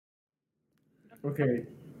Okay,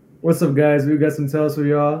 what's up, guys? We got some tales for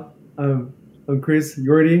y'all. I'm Chris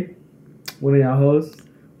Yordi, one of y'all hosts.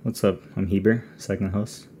 What's up? I'm Heber, second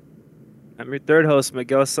host. I'm your third host,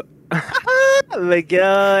 Miguel.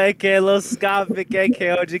 Miguel, aka Lil Scopic,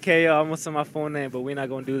 aka OGKO. I almost said my full name, but we're not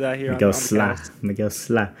gonna do that here on Miguel the Sla. cast. Miguel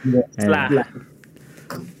Sla. Yeah, And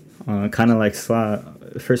Slah. kind of like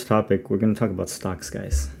Sla, first topic, we're going to talk about stocks,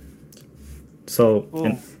 guys. So,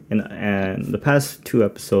 Cool. in the past two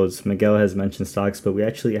episodes, Miguel has mentioned stocks, but we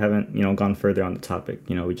actually haven't, gone further on the topic.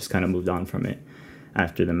 We just kind of moved on from it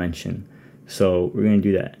after the mention. So, we're going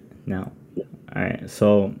to do that now. All right.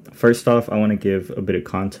 So, first off, I want to give a bit of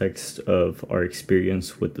context of our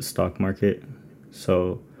experience with the stock market.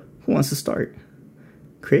 So, who wants to start?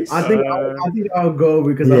 Chris? I think I'll go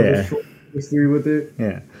because I'm Yeah. the short history with it.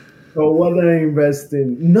 Yeah. So what did I invest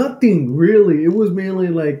in? Nothing really. It was mainly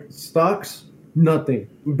like stocks. Nothing.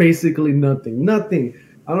 Basically nothing. Nothing.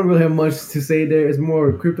 I don't really have much to say there. It's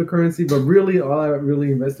more cryptocurrency, but really all I really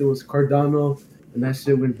invested was Cardano, and that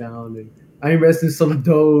shit went down. And I invested in some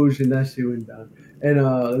Doge, and that shit went down. And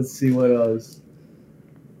let's see what else.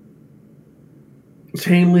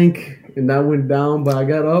 Chainlink, and that went down, but I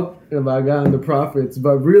got up and I got in the profits.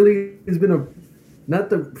 But really, it's been a not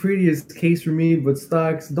the prettiest case for me. But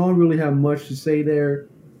stocks don't really have much to say there.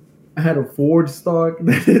 I had a Ford stock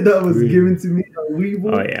that was Really? given to me on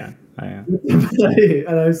Weeble. Oh, yeah. Oh, yeah.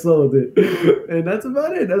 And I sold it, and that's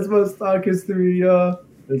about it. That's my stock history, y'all.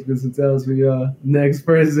 That's been some tales for y'all. Next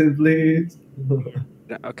person, please.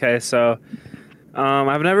 Okay, so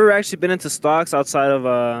I've never actually been into stocks outside of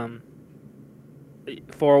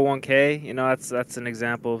 401k. That's an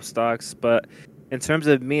example of stocks. But in terms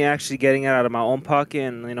of me actually getting it out of my own pocket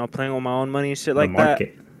and playing with my own money and shit The like that.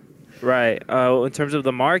 market. Right. In terms of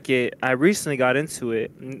the market, I recently got into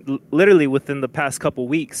it, literally within the past couple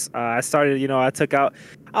weeks. I started, I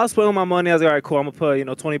was playing with my money. I was like, all right, cool. I'm gonna put,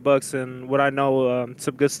 $20 in what I know,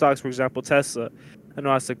 some good stocks. For example, Tesla. I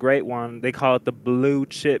know that's a great one. They call it the blue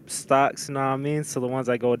chip stocks. You know what I mean? So the ones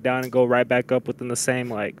that go down and go right back up within the same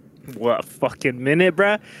fucking minute,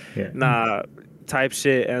 bruh. Yeah. Nah, type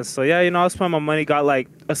shit. And so yeah, I was putting my money, got like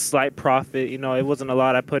a slight profit. It wasn't a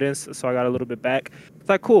lot I put in, so I got a little bit back. It's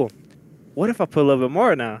like cool. What if I put a little bit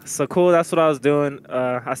more now? So cool, that's what I was doing.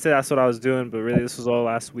 I said that's what I was doing, but really this was all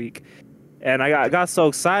last week. And I got so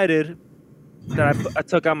excited that I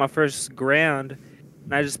took out my first grand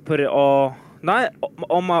and I just put it all, not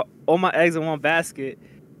all my eggs in one basket,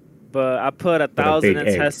 but I put a But a big thousand in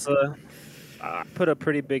egg. Tesla. I put a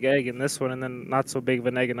pretty big egg in this one and then not so big of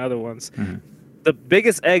an egg in other ones. Mhm. The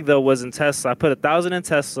biggest egg though was in Tesla. I put 1,000 in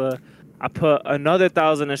Tesla. I put another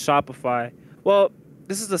 1,000 in Shopify. Well,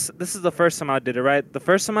 this is the first time I did it, right? The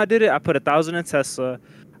first time I did it, I put 1,000 in Tesla.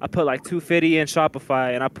 I put like 250 in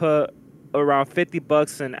Shopify, and I put around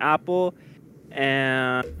 $50 in Apple,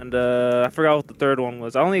 and I forgot what the third one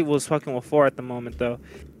was. I only was fucking with four at the moment though,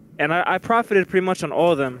 and I profited pretty much on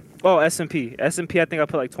all of them. Oh, S&P. S&P, I think I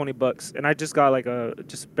put like $20, and I just got like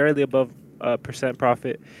just barely above percent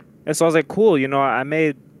profit. And so I was like, cool, I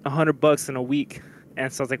made $100 in a week.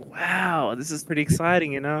 And so I was like, wow, this is pretty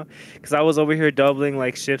exciting, because I was over here doubling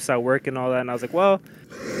like shifts at work and all that. And I was like, well,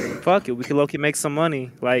 fuck it, we could low-key make some money,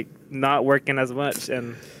 like not working as much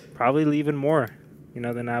and probably even more,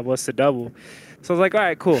 than I was to double. So I was like, all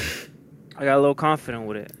right, cool. I got a little confident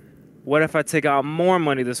with it. What if I take out more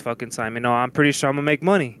money this fucking time? I'm pretty sure I'm gonna make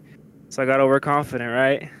money. So I got overconfident,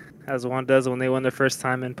 right? As one does when they win their first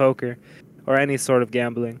time in poker or any sort of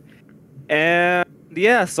gambling. And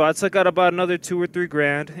yeah, so I took out about another 2 or 3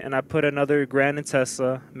 grand, and I put another grand in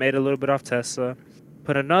Tesla, made a little bit off Tesla,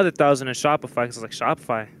 put another 1,000 in Shopify because I was like,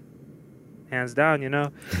 Shopify, hands down,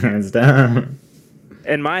 Hands down.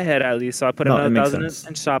 in my head at least. So I put No, another it makes 1,000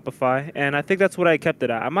 sense. in Shopify, and I think that's what I kept it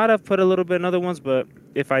at. I might have put a little bit in other ones, but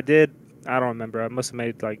if I did, I don't remember. I must have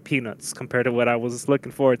made like peanuts compared to what I was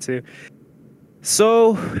looking forward to.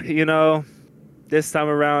 So, this time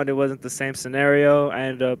around, it wasn't the same scenario.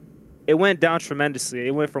 It went down tremendously.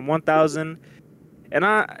 It went from 1,000, and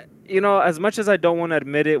as much as I don't want to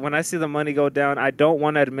admit it, when I see the money go down, I don't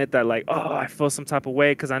want to admit that, like, oh, I feel some type of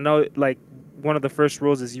way, because I know, like, one of the first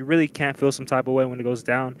rules is you really can't feel some type of way when it goes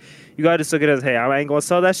down. You gotta just look at it as, hey, I ain't gonna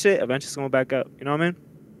sell that shit. Eventually, it's gonna go back up. You know what I mean?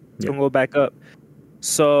 It's gonna go back up.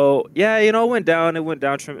 So yeah, it went down. It went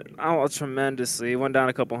down tremendously. It went down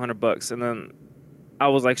a couple $100, and then I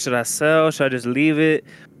was like, should I sell? Should I just leave it?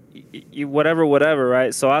 Whatever,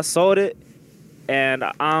 right? So I sold it, and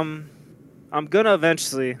I'm gonna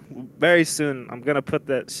eventually, very soon, I'm gonna put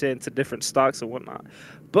that shit into different stocks and whatnot.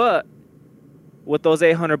 But with those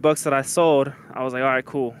 $800 that I sold, I was like, all right,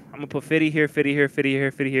 cool. I'm gonna put 50 here, 50 here, 50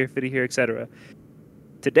 here, 50 here, 50 here, etc.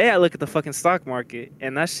 Today I look at the fucking stock market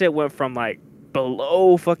and that shit went from like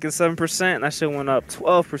below fucking 7% and that shit went up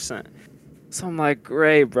 12%. So I'm like,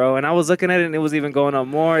 great, bro. And I was looking at it and it was even going up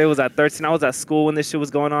more. It was at 13. I was at school when this shit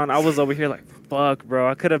was going on. I was over here like, fuck, bro.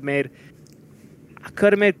 I could have made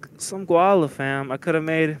some guala, fam. I could have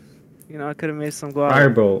made some guala. All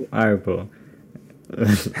right, bro.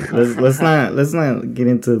 let's not get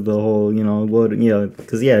into the whole,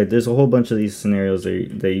 because there's a whole bunch of these scenarios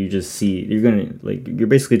that you just see. You're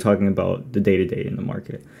basically talking about the day to day in the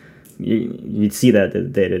market. You'd see that the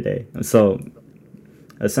day to day. So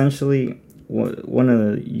essentially,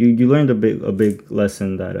 you learned a big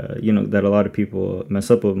lesson that that a lot of people mess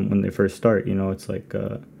up with when they first start. It's like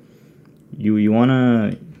you want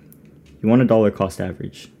a dollar cost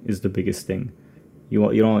average is the biggest thing.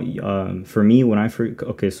 For me, when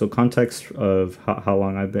so context of how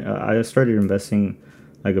long I started investing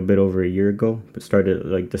like a bit over a year ago, but started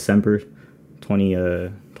like December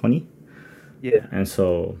 2020. Yeah. And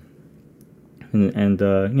so,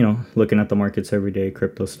 looking at the markets every day,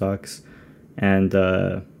 crypto stocks, and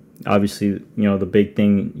obviously, the big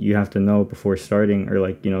thing you have to know before starting, or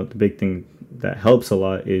the big thing that helps a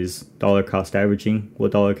lot is dollar cost averaging.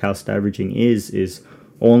 What dollar cost averaging is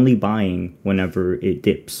only buying whenever it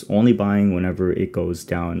dips, only buying whenever it goes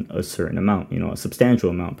down a certain amount, a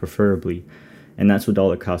substantial amount preferably. And that's what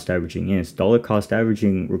dollar cost averaging is. Dollar cost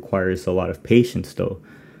averaging requires a lot of patience though.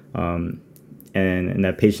 And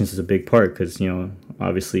that patience is a big part because,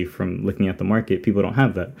 obviously from looking at the market, people don't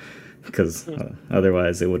have that because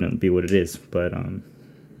otherwise it wouldn't be what it is. But,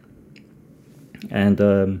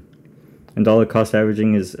 and dollar cost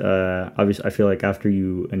averaging is obviously, I feel like after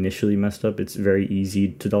you initially messed up, it's very easy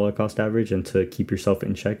to dollar cost average and to keep yourself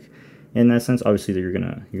in check. In that sense, obviously you're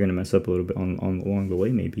gonna mess up a little bit on along the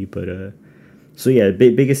way maybe, but so yeah,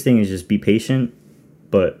 biggest thing is just be patient,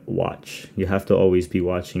 but watch. You have to always be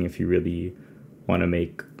watching if you really want to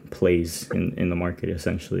make plays in the market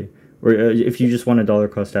essentially, or if you just want a dollar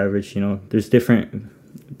cost average. There's the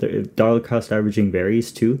dollar cost averaging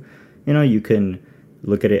varies too. You can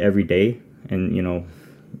look at it every day and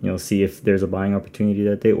see if there's a buying opportunity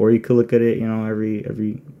that day, or you could look at it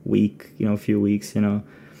every week, a few weeks, and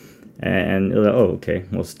okay,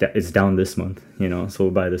 well it's down this month, so we'll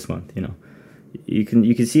buy this month. You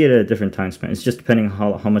can see it at a different time span. It's just depending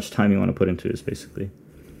on how much time you want to put into this basically.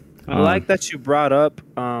 I like that you brought up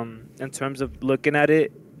in terms of looking at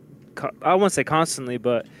it, I won't say constantly,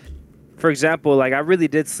 but for example, like I really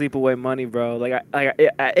did sleep away money, bro. Like at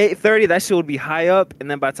 8:30, that shit would be high up,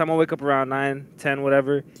 and then by the time I wake up around 9, 10,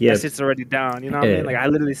 whatever, that shit's already down. You know what I mean? Like I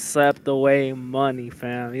literally slept away money,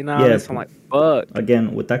 fam. You know what I mean? So I'm like, fuck.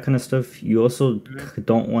 Again, with that kind of stuff, you also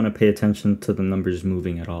don't want to pay attention to the numbers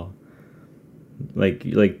moving at all. That's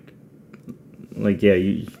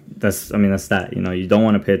that. You don't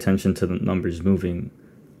want to pay attention to the numbers moving.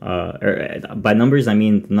 By numbers I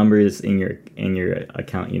mean numbers in your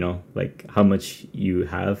account, like how much you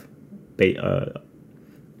have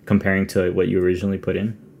comparing to what you originally put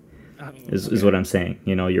in is what I'm saying.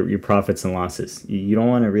 Your profits and losses, you don't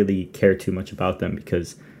want to really care too much about them,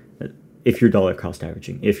 because if you're dollar cost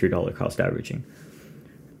averaging,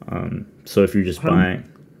 so if you're just buying,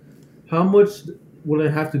 how much will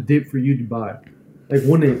it have to dip for you to buy? Like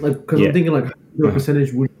when it because I'm thinking like what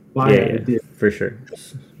percentage would buy at a dip? For sure.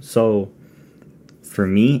 So for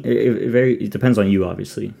me, it depends on you,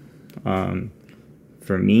 obviously.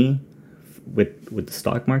 For me, with the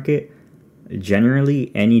stock market,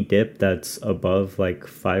 generally any dip that's above like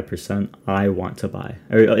 5%, I want to buy.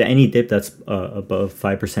 Or any dip that's above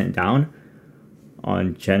 5% down,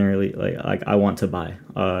 on generally like I want to buy.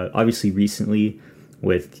 Obviously, recently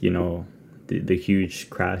with the huge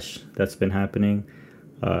crash that's been happening.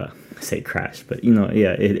 I say crash, but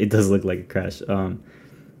it does look like a crash.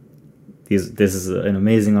 This is an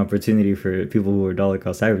amazing opportunity for people who are dollar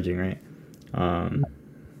cost averaging, right?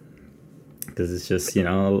 Because it's just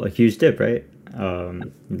a huge dip, right?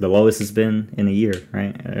 The lowest has been in a year,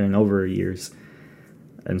 right, and over years,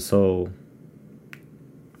 and so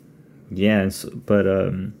but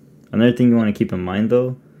another thing you want to keep in mind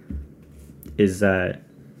though is that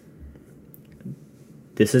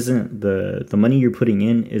this isn't the money you're putting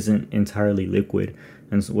in isn't entirely liquid.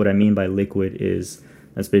 And so what I mean by liquid is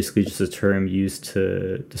that's basically just a term used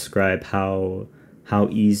to describe how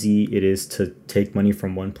easy it is to take money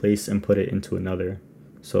from one place and put it into another.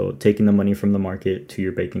 So taking the money from the market to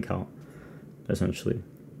your bank account, essentially.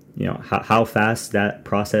 How fast that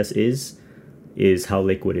process is how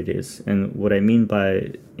liquid it is. And what I mean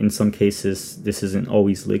by, in some cases, this isn't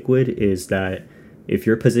always liquid, is that if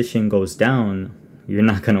your position goes down, you're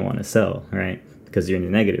not going to want to sell, right? because you're in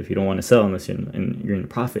the negative. You don't want to sell unless you're in the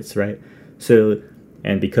profits, right? So,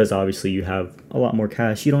 and because obviously you have a lot more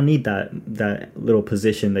cash, you don't need that little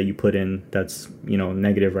position that you put in that's, you know,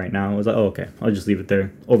 negative right now. It's like, oh, okay, I'll just leave it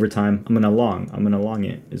there. Over time, I'm gonna long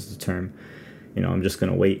it is the term. You know, I'm just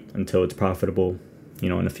gonna wait until it's profitable, you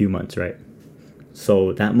know, in a few months, right?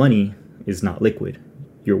 So that money is not liquid.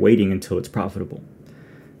 You're waiting until it's profitable,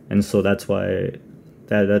 and so that's why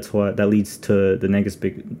that leads to the next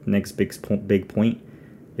big point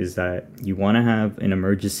is that you want to have an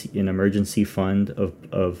emergency fund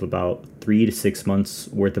of about 3 to 6 months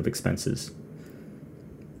worth of expenses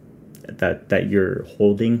that you're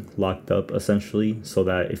holding locked up, essentially, so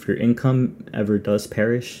that if your income ever does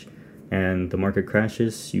perish and the market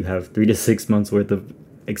crashes, you have 3 to 6 months worth of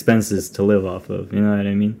expenses to live off of. You know what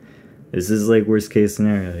I mean? This is like worst case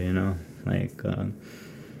scenario, you know, like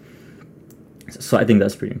so I think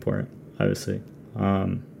that's pretty important, obviously.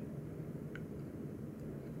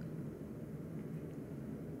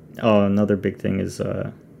 Oh, another big thing is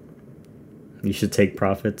you should take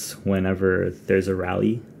profits whenever there's a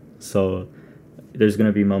rally. So there's going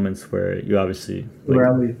to be moments where you obviously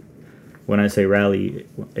Rally. When I say rally,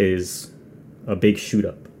 is a big shoot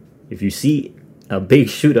up. If you see a big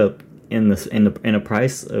shoot up in a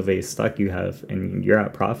price of a stock you have and you're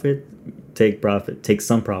at profit, take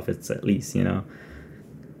some profits at least, you know.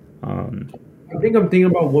 I think I'm thinking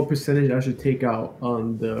about what percentage I should take out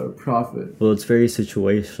on the profit. Well, it's very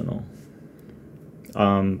situational.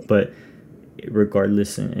 But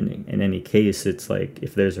regardless, in any case, it's like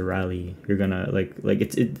if there's a rally, you're gonna like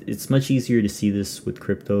it's much easier to see this with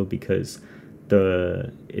crypto because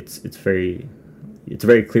it's very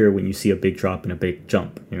clear when you see a big drop and a big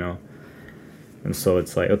jump, you know. And so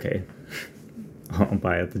it's like, okay, I'll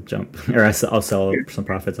buy at the jump, or I'll sell some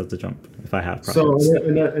profits at the jump if I have profits.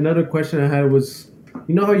 So another question I had was,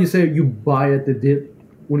 you know how you say you buy at the dip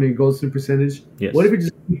when it goes to percentage? Yes. What if it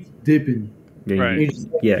just keeps dipping? Yeah, Right.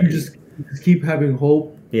 You just keep having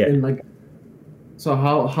hope. Yeah. And like, so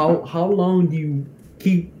how long do you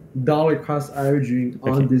keep dollar cost averaging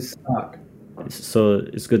on this stock? So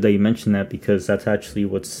it's good that you mentioned that because that's actually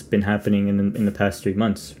what's been happening in the past 3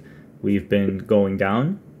 months. We've been going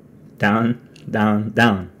down,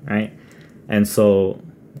 right? And so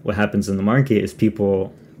what happens in the market is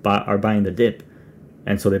people are buying the dip,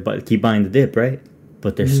 and so they keep buying the dip, right?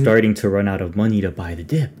 But they're starting to run out of money to buy the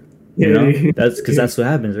dip. You know, that's because that's what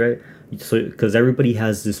happens, right? So because everybody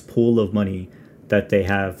has this pool of money that they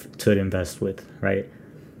have to invest with, right?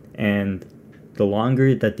 And the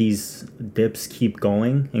longer that these dips keep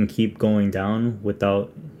going and keep going down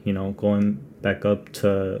without, you know, going back up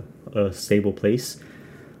to a stable place,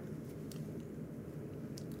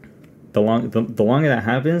 the longer that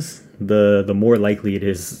happens, the more likely it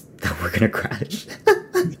is that we're gonna crash.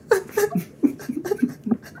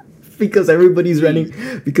 because everybody's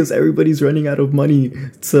running out of money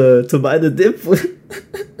to buy the dip.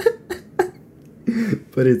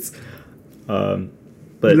 But it's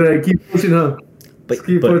but You gotta keep pushing up. but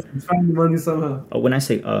Keep pushing, find the money somehow. when I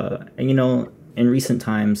say you know, in recent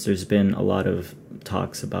times there's been a lot of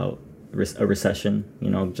talks about a recession, you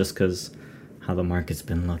know, just because how the market's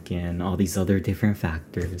been looking, all these other different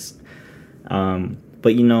factors.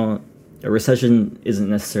 But you know, a recession isn't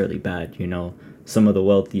necessarily bad. You know, some of the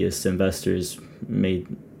wealthiest investors made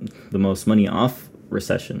the most money off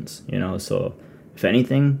recessions, you know. So if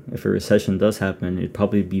anything, if a recession does happen, it'd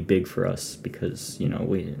probably be big for us because, you know,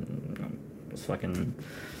 it's fucking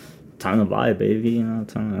time to buy, baby, you know,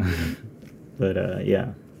 but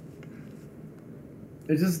yeah.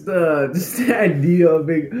 It's just the idea of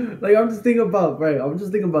big, like I'm just thinking about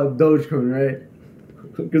Dogecoin, right?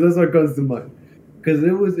 Because that's what comes to mind. Because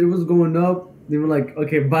it was going up. They were like,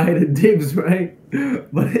 okay, buy the dips, right?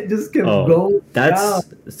 But it just kept going. That's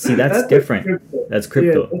different. Crypto. That's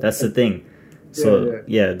crypto. Yeah, that's the thing. So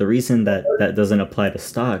yeah, the reason that doesn't apply to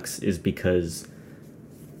stocks is because,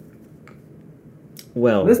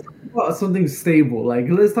 well, let's talk about something stable. Like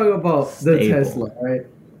let's talk about the Tesla, right?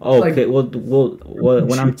 Oh, okay. Well,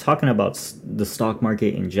 when I'm talking about the stock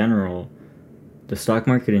market in general,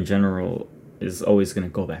 is always going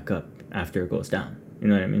to go back up after it goes down. You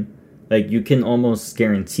know what I mean? Like you can almost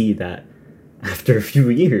guarantee that after a few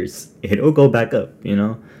years, it'll go back up, you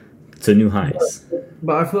know, to new highs.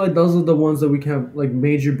 But I feel like those are the ones that we can have like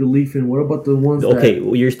major belief in. What about the ones well,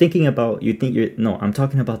 no, I'm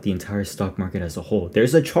talking about the entire stock market as a whole.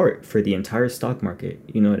 There's a chart for the entire stock market.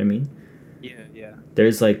 You know what I mean? Yeah.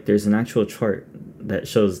 There's an actual chart that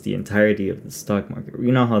shows the entirety of the stock market.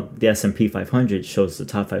 You know how the S&P 500 shows the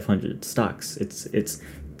top 500 stocks.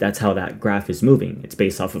 That's how that graph is moving. It's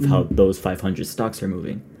based off of how those 500 stocks are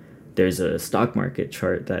moving. there's a stock market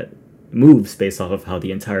chart that moves based off of how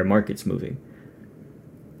the entire market's moving.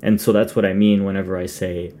 And so that's what I mean whenever I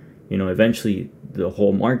say, eventually the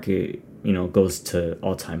whole market, goes to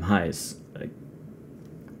all-time highs. Like,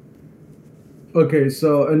 Okay,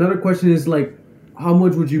 so another question is like, how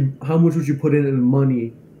much would you put in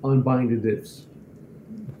money on buying the dips?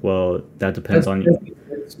 well, that depends on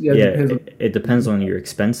Yeah, yeah, it depends on. it depends on your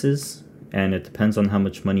expenses, and it depends on how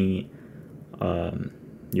much money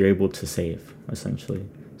you're able to save, essentially.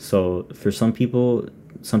 So for some people,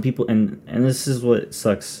 and this is what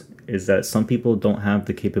sucks, is that some people don't have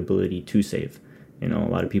the capability to save. A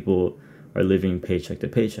lot of people are living paycheck to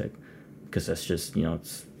paycheck because that's just,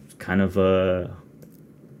 it's kind of a,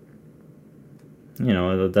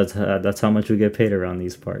 that's how much we get paid around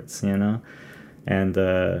these parts. And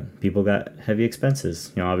people got heavy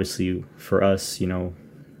expenses. Obviously for us,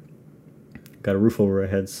 got a roof over our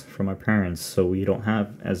heads from our parents, so we don't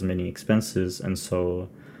have as many expenses, and so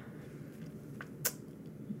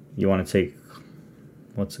you want to take,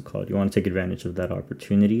 what's it called? You want to take advantage of that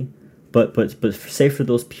opportunity. But say for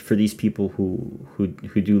these people who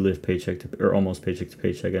do live paycheck to, or almost paycheck to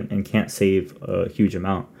paycheck, and can't save a huge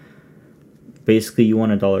amount. Basically, you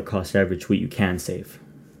want a dollar cost average what you can save.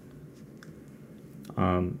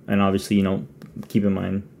 And obviously, keep in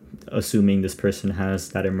mind, assuming this person has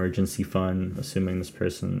that emergency fund, assuming this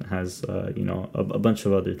person has a bunch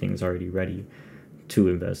of other things already ready to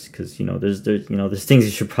invest, because there's things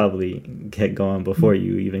you should probably get going before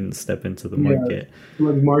you even step into the market.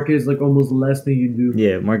 Like market is like almost the last thing you do.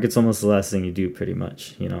 Yeah, market's almost the last thing you do, pretty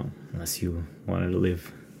much. Unless you wanted to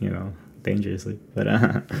live, dangerously.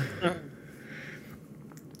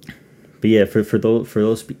 But yeah, for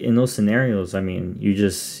those in those scenarios, I mean, you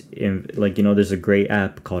just there's a great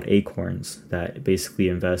app called Acorns that basically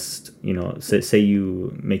invests. Say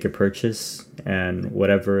you make a purchase, and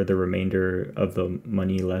whatever the remainder of the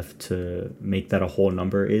money left to make that a whole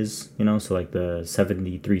number is, so like the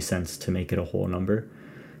 73 cents to make it a whole number,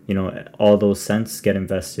 all those cents get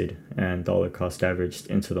invested and dollar cost averaged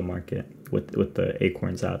into the market with the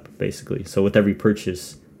Acorns app, basically. So with every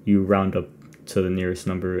purchase, you round up to the nearest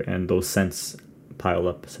number, and those cents pile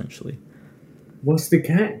up, essentially. What's the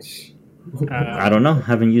catch? I don't know.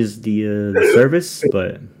 Haven't used the service,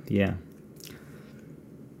 but yeah.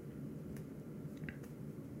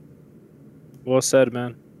 Well said,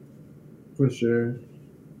 man. For sure.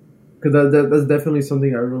 Because that's definitely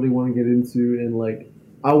something I really want to get into, and like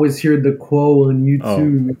I always hear the quote on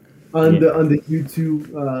YouTube, on the YouTube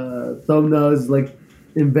thumbnails, like,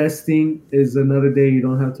 investing is another day you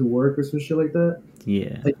don't have to work or some shit like that.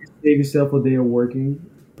 Yeah. Like, you save yourself a day of working.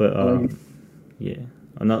 But yeah.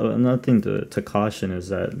 Another thing to caution is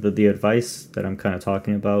that the advice that I'm kind of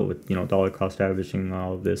talking about with dollar cost averaging and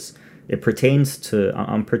all of this, I'm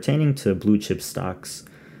pertaining to blue chip stocks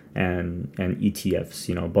and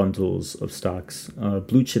ETFs, bundles of stocks.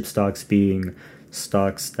 Blue chip stocks being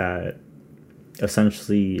stocks that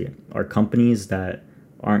essentially are companies that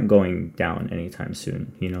aren't going down anytime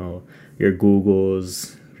soon. Your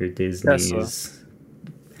Googles, your Disneys. Tesla.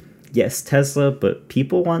 Yes, Tesla, but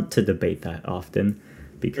people want to debate that often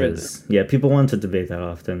because people want to debate that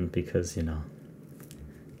often because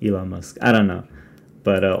Elon Musk. I don't know,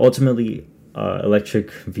 but ultimately,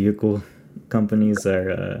 electric vehicle companies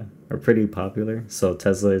are pretty popular. So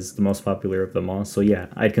Tesla is the most popular of them all. So yeah,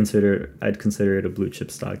 I'd consider it a blue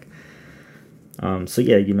chip stock. So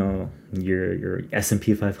yeah, your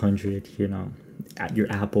S&P 500, your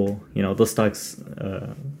Apple, those stocks,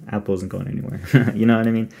 Apple isn't going anywhere. You know what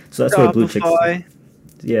I mean? So that's what blue chips.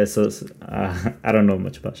 Yeah. So I don't know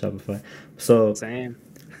much about Shopify. So same.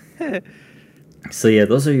 So yeah,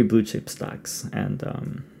 those are your blue chip stocks, and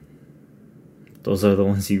those are the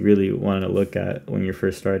ones you really want to look at when you're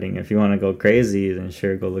first starting. If you want to go crazy, then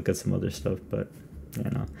sure, go look at some other stuff, but.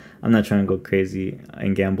 I'm not trying to go crazy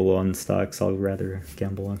and gamble on stocks. I'll rather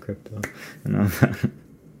gamble on crypto.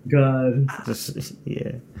 God.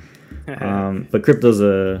 Yeah. But crypto's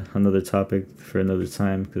another topic for another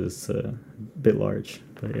time because it's a bit large.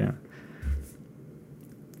 But yeah.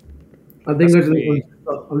 I think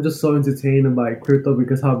I'm just so entertained by crypto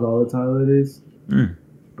because how volatile it is.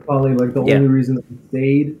 Probably like the only reason I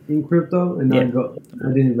stayed in crypto and I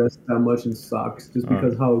didn't invest that much in stocks just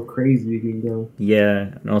because how crazy it can go.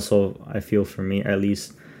 Yeah, and also I feel for me at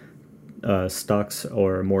least, stocks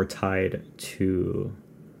are more tied to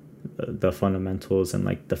the fundamentals, and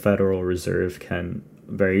like the Federal Reserve can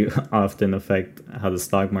very often affect how the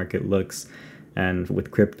stock market looks. And with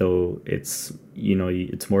crypto, it's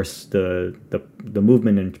it's more the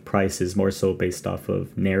movement in price is more so based off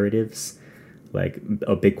of narratives. like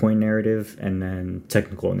a Bitcoin narrative and then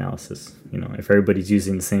technical analysis. You know, if everybody's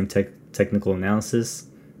using the same technical analysis,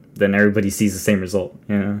 then everybody sees the same result.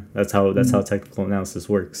 You know, that's how technical analysis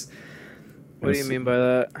works. What do you mean by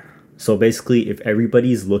that? So basically, if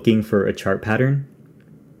everybody's looking for a chart pattern,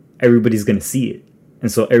 everybody's gonna see it,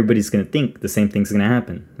 and so everybody's gonna think the same thing's gonna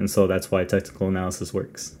happen, and so that's why technical analysis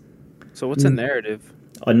works. So what's a narrative?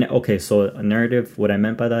 Okay, so a narrative. What I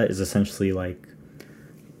meant by that is essentially like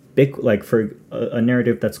for a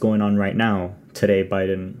narrative that's going on right now. Today,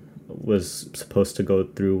 Biden was supposed to go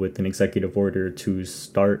through with an executive order to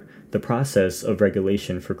start the process of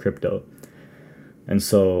regulation for crypto. And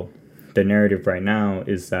so the narrative right now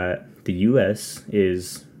is that the US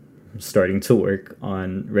is starting to work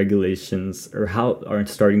on regulations are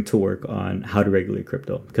starting to work on how to regulate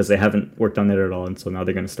crypto, because they haven't worked on it at all, and so now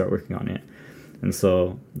they're going to start working on it. And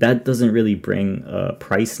so that doesn't really bring a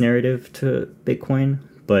price narrative to Bitcoin,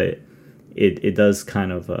 but it does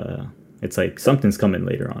kind of it's like something's coming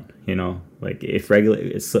later on, you know, like if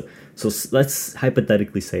so let's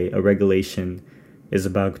hypothetically say a regulation is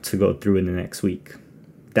about to go through in the next week.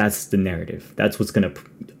 That's the narrative. That's what's going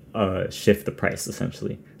to shift the price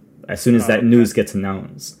essentially. As soon as that news gets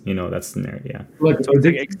announced, you know, that's the narrative. Yeah. Like, So it's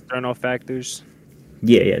like external factors.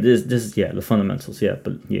 Yeah. This the fundamentals. Yeah,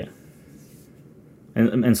 but yeah.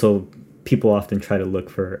 And so people often try to look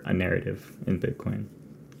for a narrative in Bitcoin.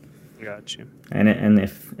 Got you. And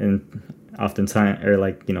oftentimes, or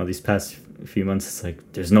like, you know, these past few months, it's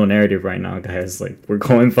like there's no narrative right now, guys. Like we're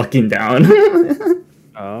going fucking down.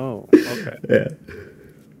 Oh, okay. Yeah.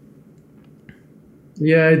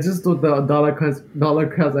 Yeah, it's just the dollar cost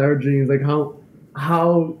averaging is like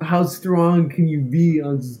how strong can you be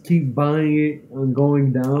on just keep buying it and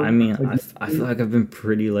going down? I mean, like, I feel like I've been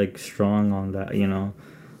pretty like strong on that, you know.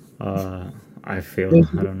 I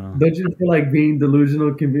don't know. Don't you feel like being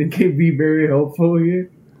delusional can be very helpful here?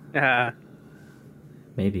 Yeah.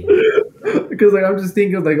 Maybe. Because like I'm just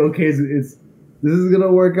thinking like, okay, it's this is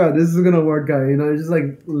gonna work out. This is gonna work out. You know, it's just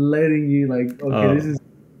like letting you like, okay, this is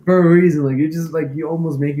for a reason. Like you're just like you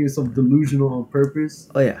almost making yourself delusional on purpose.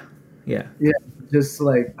 Oh yeah. Yeah. Yeah. Just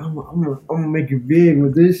like I'm gonna make it big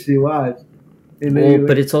with this shit. Watch. And Well, then,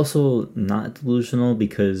 but it's also not delusional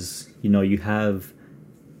because, you know, you have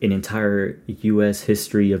an entire U.S.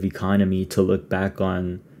 history of economy to look back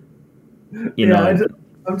on. You know.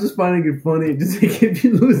 I'm just finding it funny. Just like if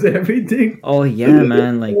you lose everything. Oh yeah,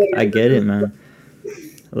 man. Like I get it, man.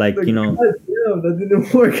 Like, you know. God damn, that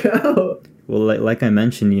didn't work out. Well, like I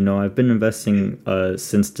mentioned, you know, I've been investing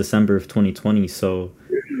since December of 2020. So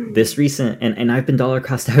this recent and I've been dollar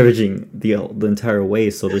cost averaging the entire way.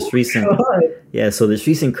 So this recent this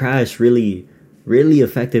recent crash really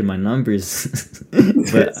affected my numbers.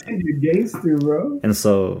 But you're gangster, bro. and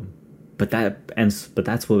so, but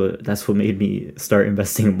that's what made me start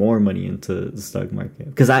investing more money into the stock market,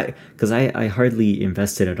 because I hardly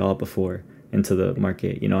invested at all before into the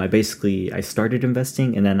market. You know, I started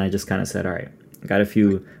investing and then I just kind of said, all right, I got a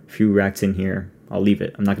few racks in here. I'll leave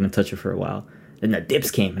it. I'm not going to touch it for a while. Then the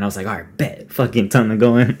dips came and I was like, all right, bet. Fucking time to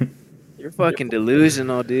go in. You're fucking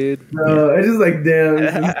delusional, dude. It's just like, damn,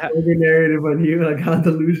 this is a narrative on you, like how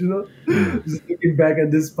delusional. Just looking back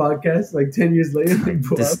at this podcast, like 10 years later, like,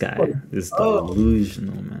 bro, This guy is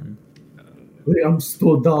delusional, man. Like, I'm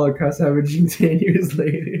still dollar cost averaging 10 years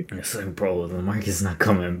later. It's like, bro, the market's not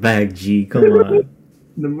coming back, G. Come on.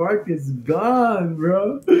 The market's gone,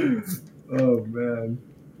 bro. Oh man.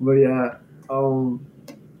 But yeah,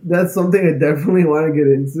 that's something I definitely want to get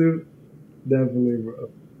into. Definitely,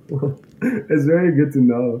 bro. It's very good to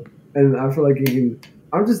know, and I feel like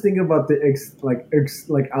I'm just thinking about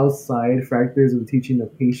the outside factors of teaching the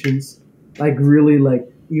patience. Like really,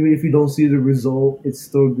 like even if you don't see the result, it's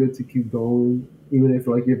still good to keep going, even if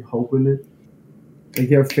like you have hope in it. Like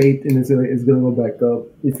you have faith in it's gonna go back up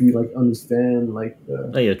if you like understand like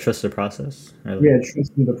trust the process. Right? Yeah,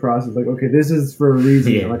 trust in the process. Like okay, this is for a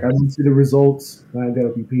reason. Yeah. Like I don't see the results, and I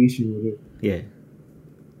gotta be patient with it.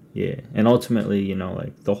 Yeah, and ultimately, you know,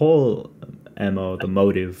 like the whole the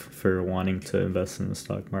motive for wanting to invest in the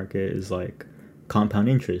stock market is like compound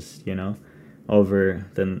interest, you know, over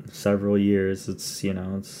the several years. It's, you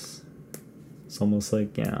know, it's almost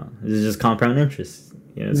like, you know, it's just compound interest.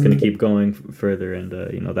 You know, it's going to keep going further, and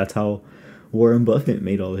you know, that's how Warren Buffett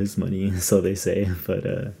made all his money, so they say. But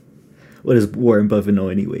what does Warren Buffett know,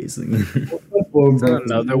 anyways?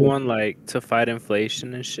 Another one like to fight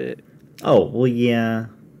inflation and shit. Oh well, yeah.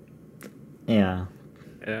 Yeah.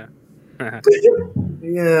 Yeah.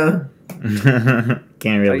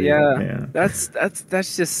 Can't really. Yeah. That's just.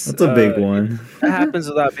 That's a big one. That happens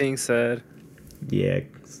without being said. Yeah.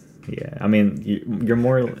 I mean, you're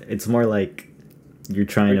more. It's more like you're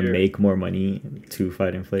trying to Or you're- make more money to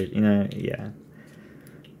fight inflation. You know, yeah.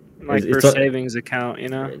 like It's for a- savings account, you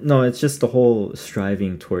know. No, it's just the whole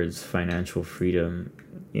striving towards financial freedom.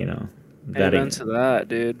 You know, Amen to that,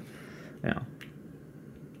 dude. yeah.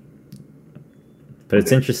 But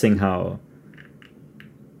it's interesting how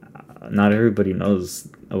not everybody knows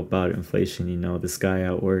about inflation. You know, this guy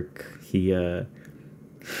at work, he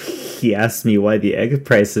asked me why the egg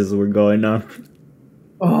prices were going up.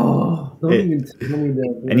 Oh, don't It- even tell me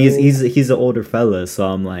that. And he's an older fella, so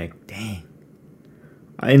I'm like, dang.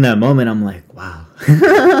 In that moment, I'm like, wow.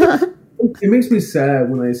 It makes me sad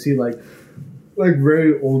when I see like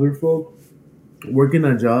very older folk working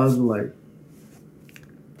at jobs like.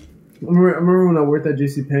 I remember when I worked at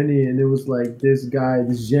JCPenney and it was like this guy,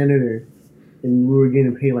 this janitor, and we were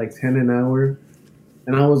getting paid like 10 an hour.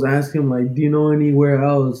 And I was asking him like, do you know anywhere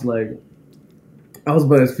else? Like, I was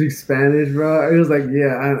about to speak Spanish, bro. He was like,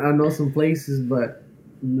 yeah, I know some places, but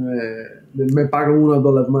me pagan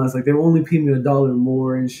 $1 más. Like, they only pay me $1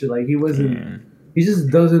 more and shit. Like, he wasn't, Yeah. he just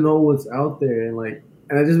doesn't know what's out there. And like,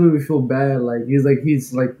 and that just made me feel bad. Like, he's like,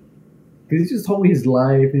 because he just told me his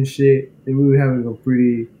life and shit. And we were having a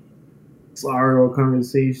pretty sorrow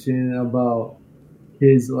conversation about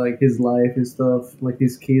his life and stuff, like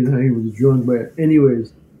his kids, how he was drunk. But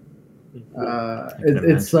anyways,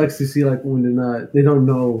 it sucks to see like when they don't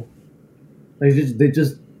know, like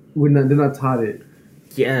they're not taught it.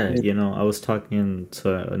 Yeah, you know, I was talking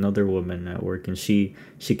to another woman at work, and she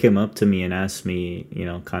came up to me and asked me, you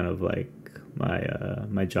know, kind of like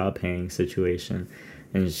my job paying situation,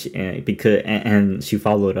 and she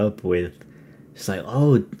followed up with, she's like,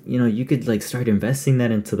 oh, you know, you could like start investing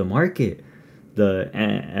that into the market,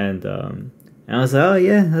 and I was like, oh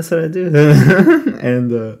yeah, that's what I do,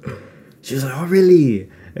 and she was like, oh really?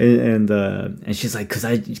 And she's like, cause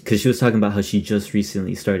she was talking about how she just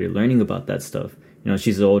recently started learning about that stuff. You know,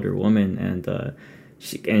 she's an older woman, and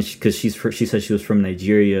she said she was from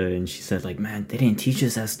Nigeria, and she said like, man, they didn't teach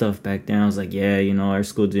us that stuff back then. I was like, yeah, you know, our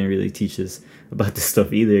school didn't really teach us about this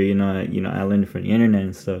stuff either. You know, I learned it from the internet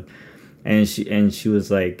and stuff. And she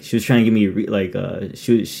was like, she was trying to give me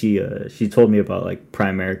she told me about like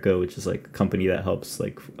Primerica, which is like a company that helps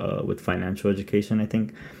like with financial education, I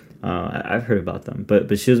think. I've heard about them,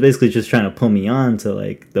 but she was basically just trying to pull me on to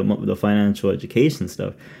like the financial education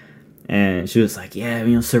stuff. And she was like, yeah,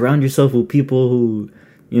 you know, surround yourself with people who,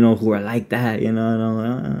 you know, who are like that, you know. And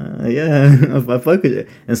I'm like, yeah, I fuck with it.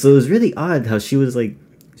 And so it was really odd how she was like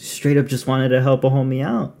straight up just wanted to help a homie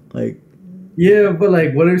out, like. Yeah, but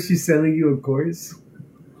like, what if she's selling you a course?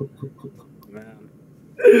 Man.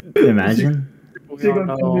 Imagine. She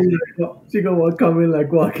gonna come in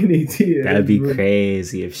like walking ATM. That'd be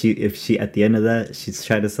crazy if she at the end of that she's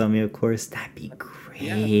trying to sell me a course. That'd be crazy.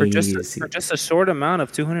 Yeah, for just a short amount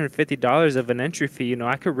of $250 of an entry fee, you know,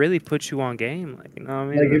 I could really put you on game. Like, you know what I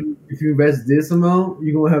mean? Like if you invest this amount,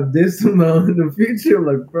 you're gonna have this amount in the future. I'm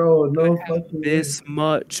like, bro, no fucking this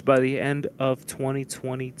much by the end of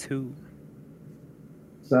 2022.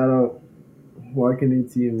 Shout out walking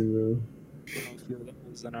ATM, bro.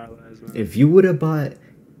 In our lives, man. If you would have bought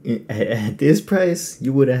at this price,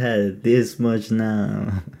 you would have had this much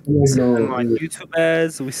now. We see him on YouTube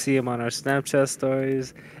ads. We see him on our Snapchat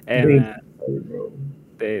stories, and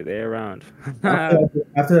they're around.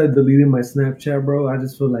 after I deleted my Snapchat, bro, I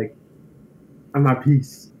just feel like I'm at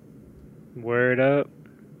peace. Word up.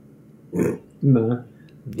 Nah,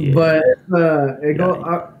 Yeah. but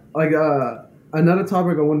another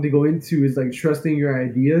topic I wanted to go into is like trusting your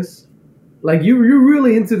ideas. Like you're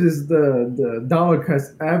really into the dollar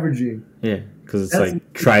cost averaging. Yeah, because it's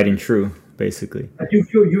like tried and true, basically. Like you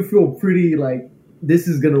feel pretty like this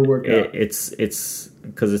is gonna work out. It's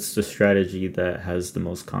because it's the strategy that has the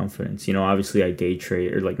most confidence. You know, obviously I day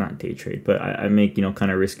trade, or like not day trade, but I make, you know,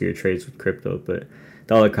 kind of riskier trades with crypto. But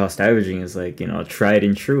dollar cost averaging is like, you know, tried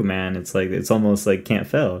and true, man. It's like it's almost like can't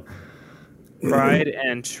fail. Tried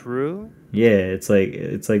and true. Yeah, it's like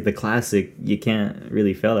the classic. You can't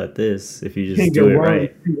really fail at this if you just do it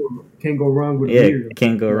right. Can't go wrong with it.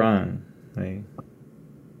 Can't go wrong. Like,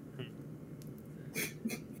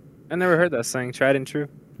 I never heard that saying. Tried and true.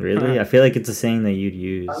 Really? I feel like it's a saying that you'd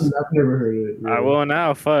use. I've never heard it. Really. I will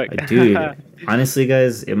now. Fuck. Dude, honestly,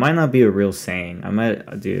 guys, it might not be a real saying.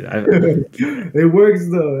 It works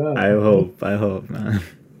though. Yeah. I hope, man.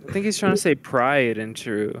 I think he's trying to say pride and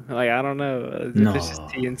true. Like, I don't know. No. If it's just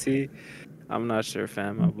TNT. I'm not sure,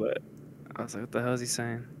 fam. But I was like, what the hell is he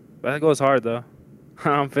saying? But that goes hard, though.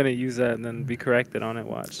 I'm finna use that and then be corrected on it.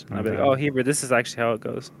 Watch. And I'll be like, oh, Heber, this is actually how it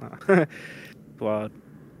goes. Wild.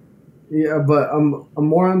 Yeah, but I'm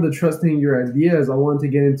more on the trusting your ideas. I want to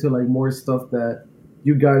get into like more stuff that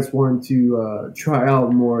you guys want to try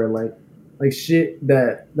out more like shit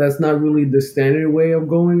that's not really the standard way of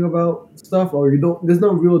going about stuff, or you don't there's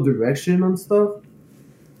no real direction on stuff.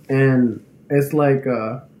 And it's like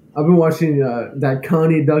I've been watching that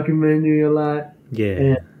Kanye documentary a lot, Yeah.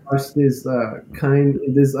 and watched this other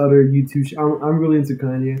YouTube. I'm really into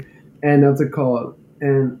Kanye, and that's a call.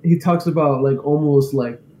 And he talks about like almost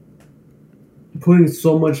like putting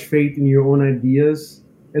so much faith in your own ideas.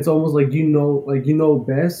 It's almost like you know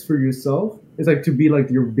best for yourself. It's like to be like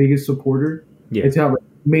your biggest supporter Yeah. and to have like,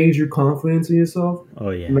 major confidence in yourself. Oh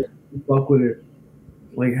yeah. And, like, fuck with it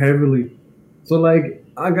like heavily. So like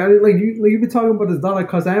I got it. Like you've been talking about this dollar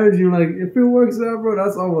cost averaging. Like if it works out, bro,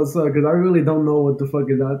 that's all what's up. Because I really don't know what the fuck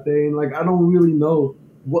is out there, and like I don't really know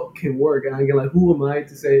what can work. And I get like, who am I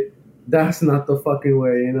to say that's not the fucking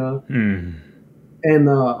way, you know? Mm. And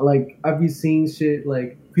like I've been seeing shit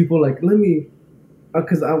like people like let me,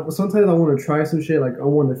 because sometimes I want to try some shit. Like I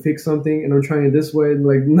want to fix something, and I'm trying it this way. And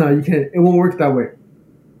like no, you can't. It won't work that way.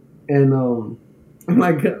 And I'm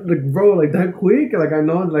like bro, like that quick? Like I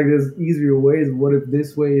know like there's easier ways. What if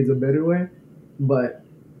this way is a better way? But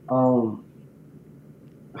how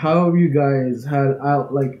have you guys had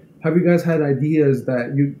out like have you guys had ideas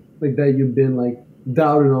that you've been like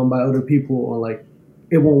doubted on by other people, or like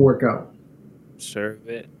it won't work out? Sure of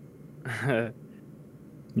it.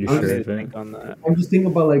 You I'm sure just of it? Think on that. I'm just thinking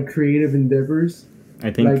about like creative endeavors.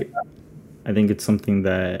 I think Like- I think it's something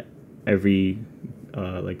that every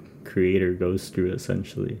like creator goes through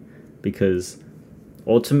essentially, because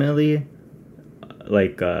ultimately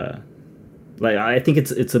like I think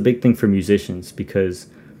it's a big thing for musicians, because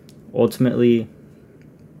ultimately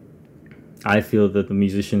I feel that the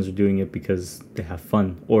musicians are doing it because they have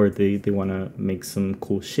fun, or they want to make some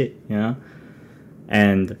cool shit, you know?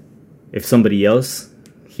 And if somebody else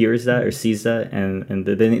hears that or sees that, and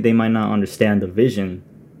they might not understand the vision,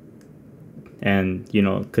 and you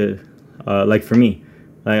know, like for me,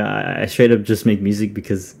 like I straight up just make music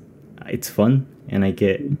because it's fun and I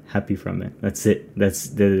get happy from it. That's it.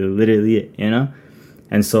 That's literally it, you know?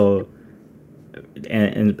 And so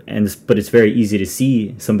but it's very easy to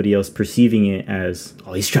see somebody else perceiving it as,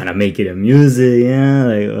 oh, he's trying to make it a music, yeah,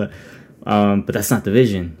 like but that's not the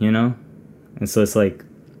vision, you know? And so it's like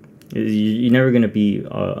you're never gonna be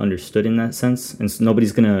understood in that sense, and so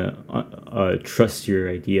nobody's gonna trust your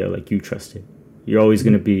idea like you trust it. You're always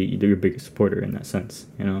gonna be your biggest supporter in that sense,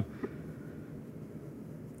 you know?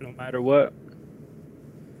 No matter what.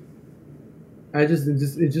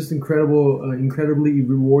 It's just incredibly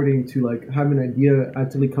rewarding to like have an idea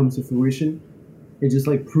actually come to fruition. It's just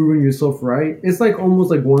like proving yourself right. It's like almost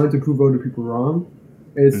like wanting to prove other people wrong.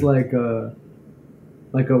 It's like a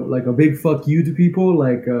big fuck you to people.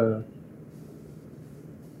 I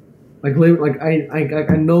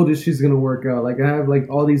know this shit's gonna work out. Like I have like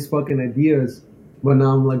all these fucking ideas, but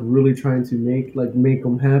now I'm like really trying to make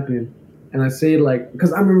them happen. And I say like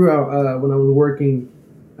because I remember when I was working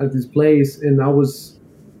at this place, and I was,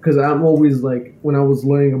 because I'm always like when I was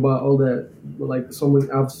learning about all that, like I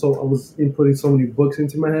was inputting so many books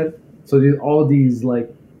into my head, so there's all these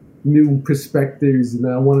like new perspectives, and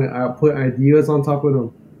I put ideas on top of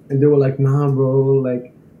them, and they were like, nah, bro,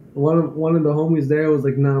 like one of the homies there was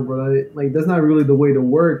like, nah, bro, like that's not really the way to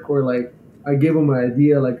work, or like I gave them an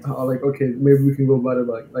idea, like okay, maybe we can go about it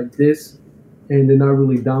like this, and they're not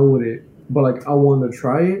really down with it, but like I want to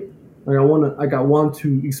try it. Like I want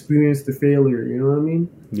to experience the failure. You know what I mean?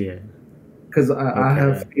 Yeah. Because I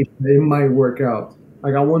have faith that it might work out.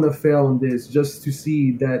 Like I want to fail on this just to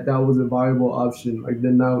see that was a viable option. Like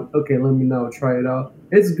then now, okay, let me now try it out.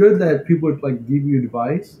 It's good that people like give you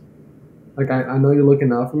advice. Like I know you're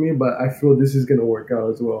looking out for me, but I feel this is gonna work out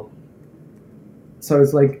as well. So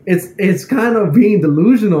it's like it's kind of being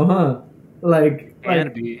delusional, huh?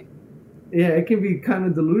 Can be. Yeah, it can be kind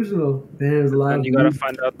of delusional. There's a lot. And you gotta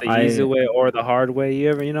find out the easy way or the hard way.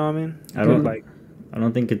 You know what I mean? I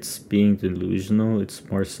don't think it's being delusional. It's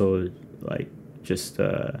more so like just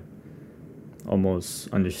almost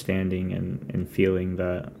understanding and feeling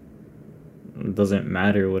that it doesn't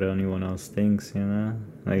matter what anyone else thinks. You know,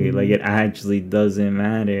 like it actually doesn't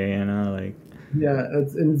matter. You know, like yeah,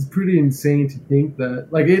 it's pretty insane to think that.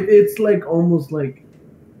 Like it's like almost like.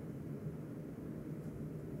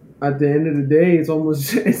 At the end of the day, it's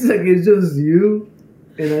just you,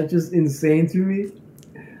 and that's just insane to me.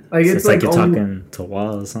 Like it's like you're talking to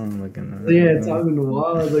walls, huh? Like talking to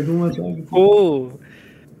walls. Like who am I talking to? Cool.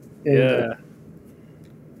 And,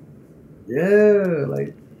 yeah,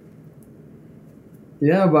 like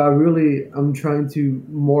yeah, but I'm trying to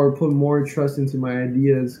put more trust into my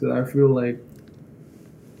ideas, because I feel like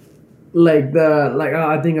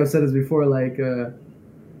I think I've said this before, like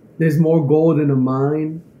there's more gold in a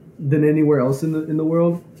mine than anywhere else in the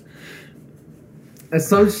world. And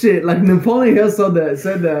some shit like Napoleon Hill said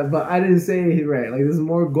that, but I didn't say it right. Like there's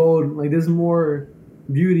more gold, like there's more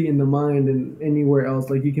beauty in the mind than anywhere else.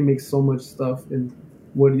 Like you can make so much stuff, and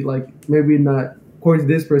what you like, maybe not according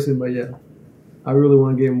to this person, but yeah, I really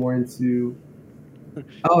want to get more into.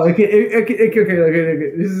 Oh, okay.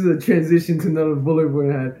 This is a transition to another bullet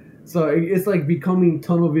point I had. So it's like becoming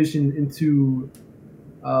tunnel vision into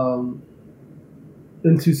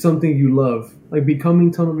something you love, like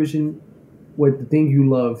becoming tunnel vision with the thing you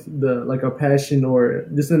love, the like a passion or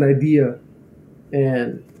just an idea.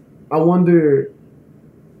 And I wonder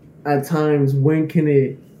at times when can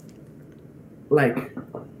it, like,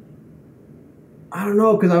 I don't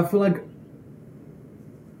know, because I feel like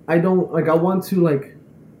I don't like I want to like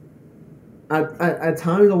at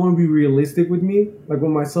times I want to be realistic with me, like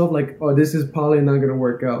with myself, like, oh, this is probably not gonna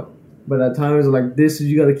work out, but at times like this is,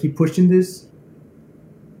 you got to keep pushing this.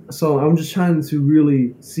 So I'm just trying to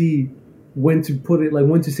really see when to put it, like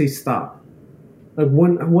when to say stop. Like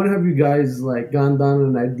when have you guys like gone down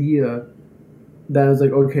an idea that was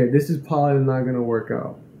like, okay, this is probably not gonna work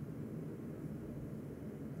out?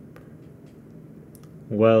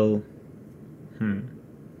 Well,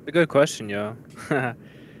 A good question, yo.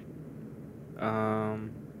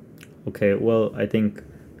 okay, well, I think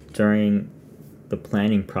during the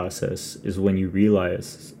planning process is when you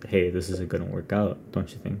realize, hey, this isn't gonna work out,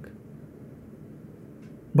 don't you think?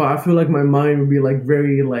 But I feel like my mind would be like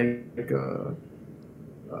very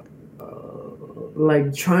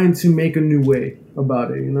like trying to make a new way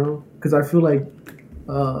about it, you know? Because I feel like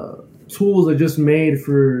tools are just made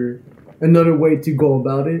for another way to go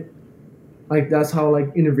about it. Like that's how like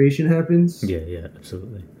innovation happens. Yeah,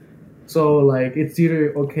 absolutely. So like it's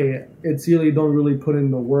either you don't really put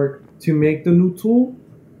in the work to make the new tool,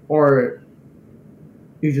 or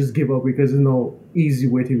you just give up because there's no easy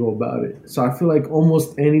way to go about it. So I feel like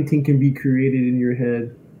almost anything can be created in your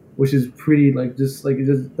head, which is pretty like that's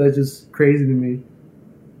just crazy to me.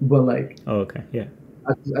 But like, oh, okay, yeah.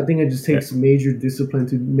 I think it just takes major discipline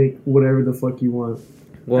to make whatever the fuck you want.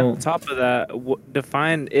 Well, on top of that,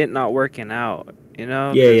 define it not working out. You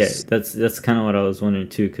know? yeah. That's kind of what I was wondering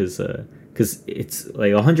too, because it's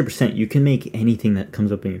like 100%. You can make anything that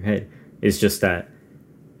comes up in your head. It's just that,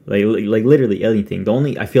 like literally anything.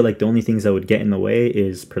 I feel like the only things that would get in the way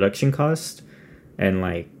is production cost, and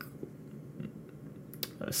like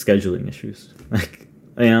scheduling issues. Like,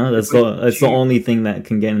 you know, that's the only thing that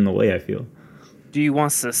can get in the way, I feel. Do you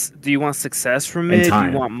want success from it? Do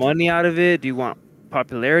time. you want money out of it? Do you want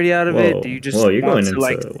popularity out of it? Do you just want to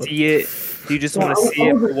like see it? Do you just want to see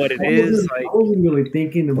it for what it is? Like, I wasn't really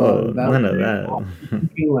thinking about that. None of that.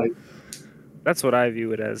 Thinking like, that's what I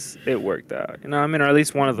view it as. It worked out, you know what I mean? Or at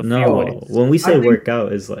least one of the few No, ways. when we say work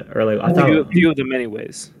out is like, or like I thought A few of the many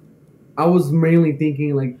ways. I was mainly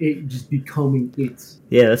thinking like it just becoming it.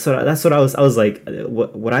 Yeah, that's what I was like.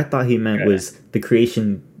 What I thought he meant was the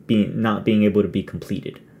creation not being able to be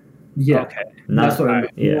completed. Yeah, okay. That's what I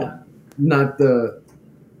meant. Yeah, not the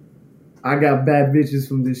I got bad bitches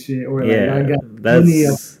from this shit, or like yeah, I got plenty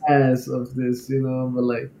of ass of this, you know. But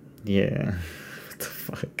like, yeah, what the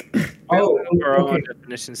fuck? Oh, our own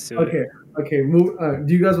definitions to it. Okay. Move.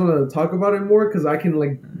 Do you guys want to talk about it more? Because I can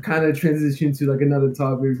like kind of transition to like another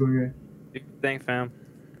topic. Okay. Thank fam.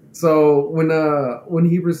 So when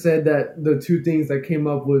Heber said that the two things that came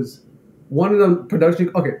up was one of them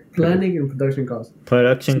planning and production costs.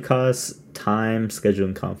 Production costs, time,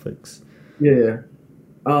 scheduling conflicts. Yeah.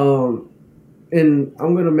 And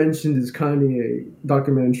I'm gonna mention this Kanye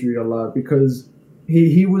documentary a lot because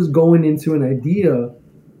he was going into an idea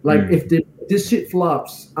like if this shit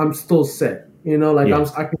flops, I'm still set. You know, like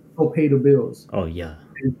I can still pay the bills. Oh yeah.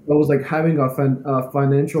 And I was like having a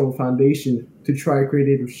financial foundation to try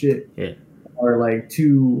creative shit. Yeah. Or like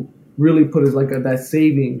to really put it like that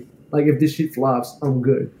saving. Like if this shit flops, I'm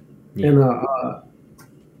good. Yeah. And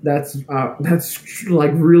that's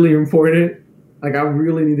like really important. Like I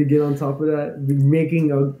really need to get on top of that. Be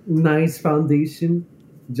making a nice foundation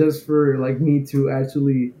just for like me to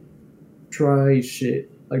actually try shit.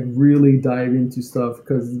 Like really dive into stuff,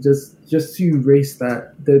 because just to erase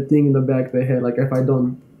that thing in the back of the head. Like if I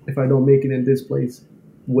don't make it in this place,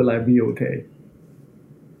 will I be okay?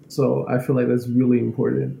 So I feel like that's really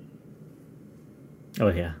important. Oh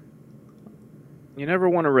yeah. You never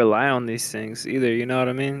want to rely on these things either. You know what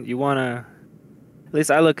I mean? You want to. At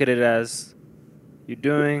least I look at it as you're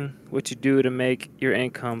doing what you do to make your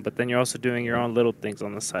income, but then you're also doing your own little things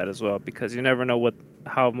on the side as well, because you never know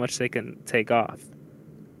how much they can take off.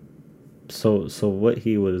 So what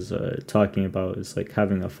he was talking about is like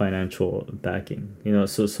having a financial backing.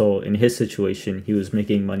 So in his situation, he was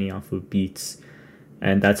making money off of beats,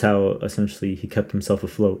 and that's how essentially he kept himself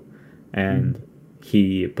afloat. And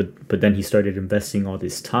but then he started investing all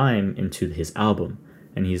this time into his album,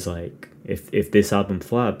 and he's like, if this album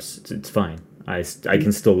flops, it's fine. I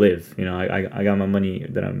can still live. I got my money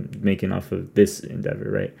that I'm making off of this endeavor,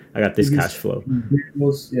 right? I got this cash flow.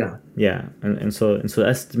 Yeah. Yeah, and so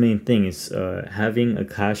that's the main thing is having a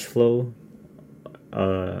cash flow,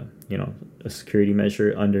 a security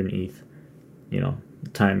measure underneath, the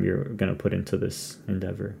time you're gonna put into this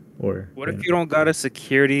endeavor. Or what if you don't got a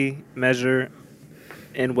security measure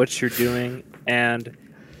in what you're doing, and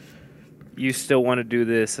you still want to do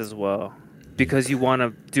this as well? Because you want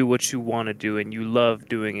to do what you want to do and you love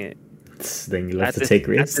doing it. Then you have to take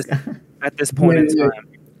risks. At this point in time.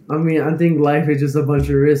 I mean, I think life is just a bunch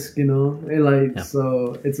of risk, and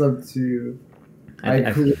so it's up to like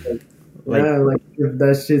if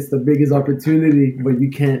that shit's the biggest opportunity, but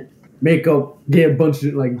you can't get a bunch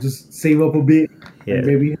of just save up a bit, and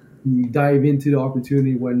maybe you dive into the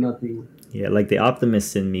opportunity where nothing. Yeah, like the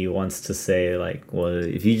optimist in me wants to say, like, well,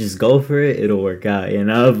 if you just go for it, it'll work out,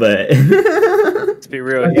 but... Let's be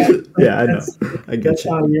real. Yeah, I know. I get that's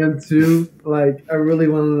you. How I am, too. Like, I really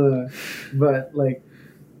want to... But,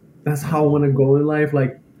 that's how I want to go in life.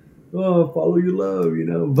 Like, follow your love,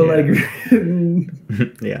 But,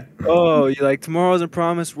 yeah. Oh, you like, tomorrow isn't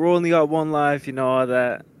promised. We're only got one life, all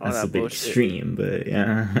that. That's a bit extreme, but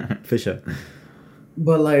yeah, for sure.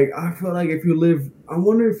 But, I feel like if you live... I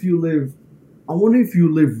wonder if you live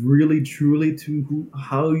really truly to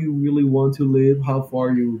how you really want to live, how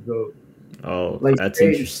far you will go. Oh, that's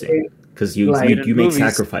interesting. Because you make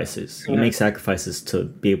sacrifices. You make sacrifices to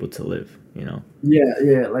be able to live, Yeah.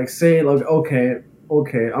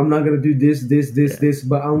 Okay, I'm not going to do this,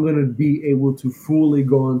 but I'm going to be able to fully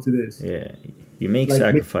go into this. Yeah. You make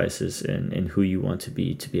sacrifices in who you want to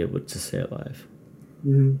be able to stay alive.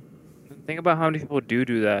 Mm-hmm. Think about how many people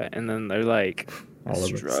do that, and then they're like...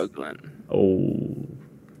 struggling. Oh,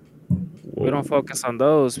 we don't focus on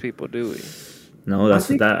those people, do we? No, that's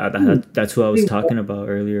who I was talking about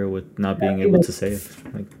earlier with not being able to save.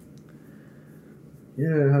 I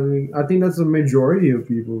think that's the majority of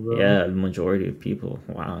people, bro. Yeah, the majority of people.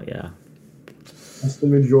 Wow, yeah. That's the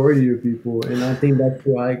majority of people, and I think that's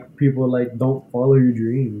why people don't follow your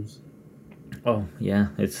dreams. Oh yeah,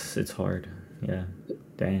 it's hard. Yeah,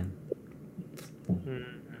 damn. Mm-hmm.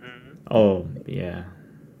 Oh yeah.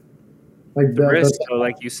 The risk, though,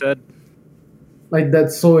 like you said.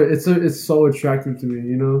 That's so it's so attractive to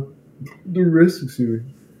me, The risks to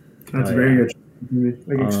me. That's very attractive to me.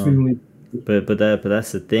 Extremely. But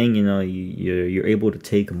that's the thing, you're able to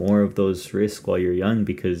take more of those risks while you're young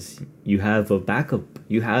because you have a backup.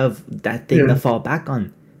 You have that thing to fall back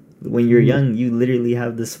on. When you're young, you literally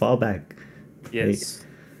have this fallback. Yes.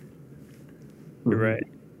 You're right. I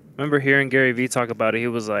remember hearing Gary Vee talk about it. He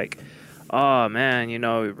was like, oh man,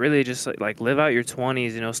 really just like live out your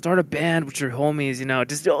 20s, start a band with your homies,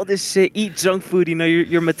 just do all this shit, eat junk food,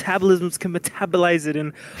 your metabolisms can metabolize it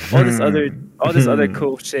and all this other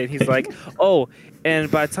cool shit. He's like, oh, and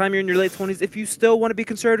by the time you're in your late 20s, if you still want to be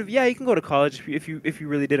conservative, yeah, you can go to college if you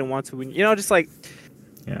really didn't want to, just like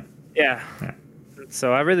yeah.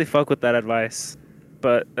 So I really fuck with that advice.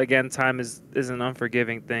 But again, time is an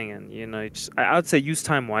unforgiving thing, and I would say use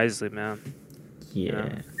time wisely, man.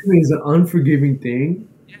 Yeah. It's an unforgiving thing.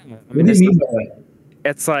 Yeah. What do you mean by that?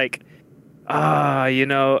 It's like,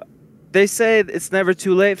 they say it's never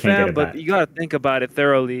too late, fam, but you gotta think about it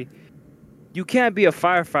thoroughly. You can't be a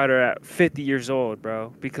firefighter at 50 years old,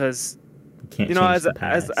 bro, because as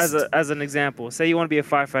an example, say you want to be a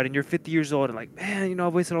firefighter and you're 50 years old and like, man,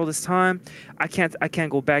 I've wasted all this time. I can't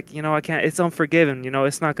go back. I can't. It's unforgiving.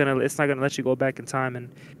 It's not gonna let you go back in time, and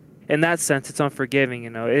in that sense, it's unforgiving.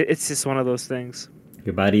 It's just one of those things.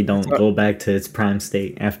 Your body don't go back to its prime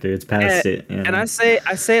state after it's past it. And I say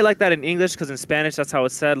it like that in English because in Spanish that's how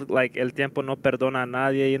it's said, like el tiempo no perdona a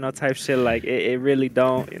nadie, type shit. Like it really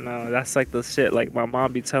don't, That's like the shit like my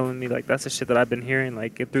mom be telling me, like that's the shit that I've been hearing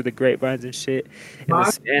like through the grapevines and shit in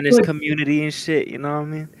the Spanish community and shit. You know what I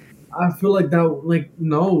mean? I feel like that,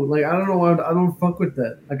 no, I don't know, I don't fuck with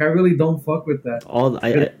that. I really don't fuck with that. All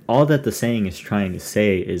that the saying is trying to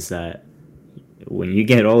say is that when you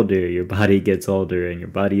get older, your body gets older, and your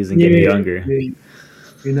body isn't getting younger.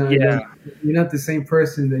 You're not the same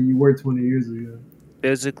person that you were 20 years ago.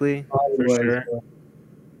 Physically, for sure.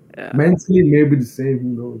 Yeah. Mentally, maybe the same. Who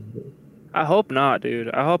knows? Bro. I hope not, dude.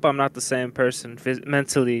 I hope I'm not the same person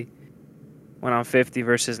mentally when I'm 50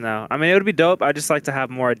 versus now. I mean, it would be dope. I just like to have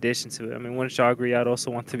more addition to it. I mean, wouldn't y'all agree? I'd also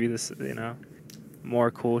want to be this,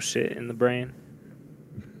 more cool shit in the brain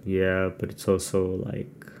Yeah, but it's also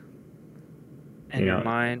like, and your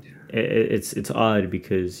mind. it's odd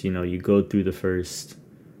because you go through the first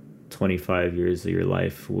 25 years of your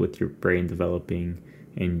life with your brain developing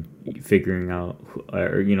and figuring out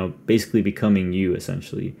or basically becoming you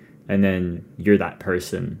essentially, and then you're that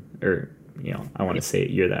person, or I want to say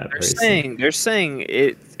you're that person. They're saying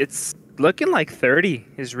it's looking like 30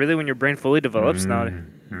 is really when your brain fully develops now.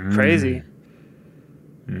 Crazy.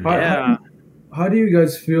 Yeah. How do you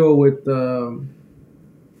guys feel with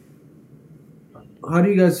how do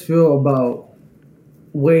you guys feel about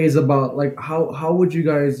ways about like how would you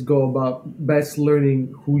guys go about best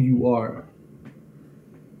learning who you are?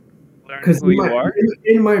 Because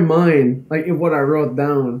in my mind, like in what I wrote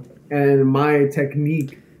down and my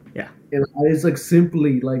technique, yeah, and it's like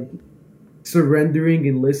simply like surrendering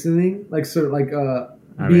and listening, like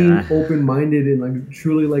being open minded and like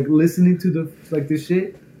truly like listening to the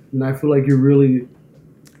shit. And I feel like you really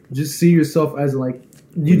just see yourself as like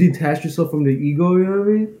you detach yourself from the ego. You know what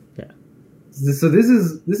I mean? Yeah. So this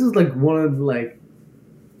is like one of like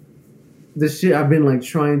the shit I've been like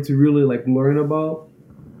trying to really like learn about.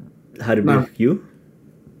 How to be you?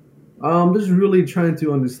 Just really trying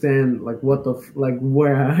to understand like what like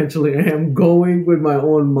where I actually am going with my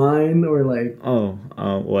own mind, or like.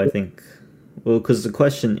 Well, I think, because the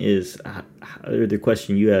question is, or the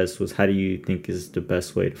question you asked was, how do you think is the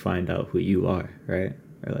best way to find out who you are, right?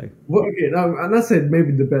 Or like. Well, okay, I'm not saying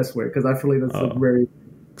maybe the best way because I feel like that's like very.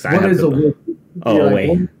 What is a way?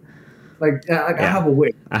 Way. I have a way.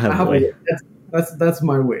 I have a way. That's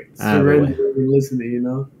my way. Surrendering and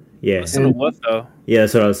listening, Yeah. Listen to what though? Yeah,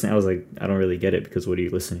 that's what I was saying. I was like, I don't really get it because what are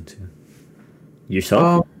you listening to?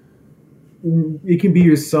 Yourself? It can be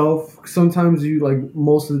yourself. Sometimes you like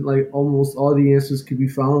almost all the answers can be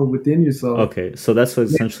found within yourself. Okay, so that's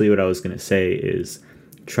essentially what I was gonna say is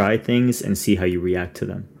try things and see how you react to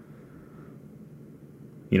them.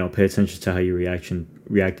 Pay attention to how you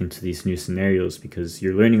reacting to these new scenarios, because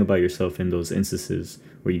you're learning about yourself in those instances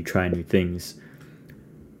where you try new things.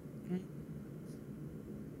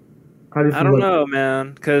 How do you feel? I don't know,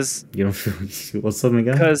 man, because you don't feel what's up,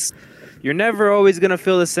 Miguel? Because you're never always gonna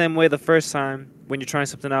feel the same way the first time when you're trying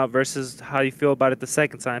something out versus how you feel about it the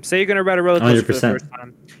second time. Say you're gonna ride a roller coaster for the first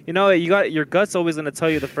time. You got your gut's always gonna tell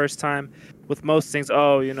you the first time with most things.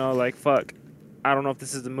 Oh, like fuck, I don't know if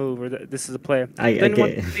this is the move or this is the play.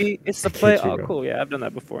 It's the play. Oh, cool. Yeah, I've done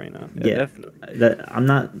that before. Yeah, definitely. I'm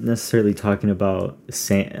not necessarily talking about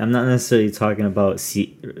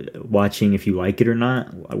watching if you like it or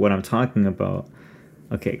not. What I'm talking about,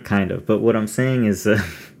 okay, kind of. But what I'm saying is,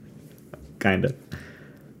 kind of.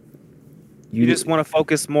 You just want to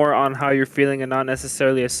focus more on how you're feeling and not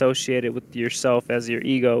necessarily associate it with yourself as your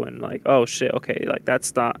ego and like, oh shit, okay, like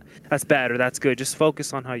that's bad or that's good. Just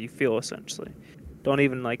focus on how you feel essentially. Don't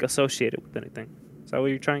even like associate it with anything. Is that what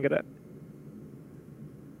you're trying to get at?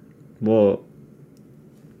 Well,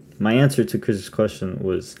 my answer to Chris's question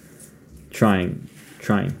was trying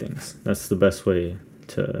things. That's the best way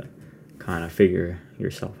to kind of figure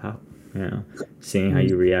yourself out. Seeing how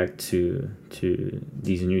you react to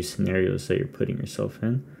these new scenarios that you're putting yourself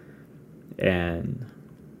in, and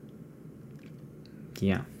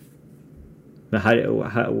yeah.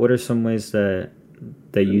 But what are some ways that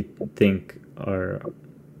you think are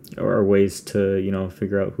ways to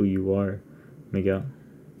figure out who you are, Miguel?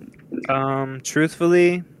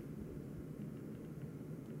 Truthfully,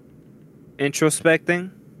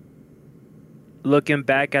 introspecting, looking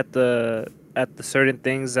back at the certain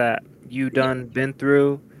things that you been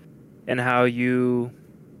through, and how you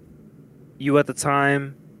at the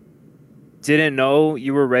time didn't know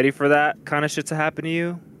you were ready for that kind of shit to happen to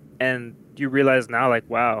you, and you realize now, like,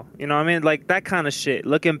 wow, what I mean, like that kind of shit.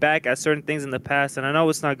 Looking back at certain things in the past, and I know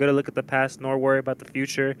it's not good to look at the past nor worry about the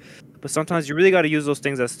future, but sometimes you really got to use those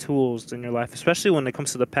things as tools in your life, especially when it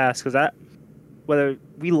comes to the past, because whether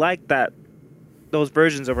we like those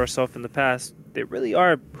versions of ourselves in the past, they really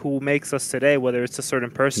are who makes us today, whether it's a certain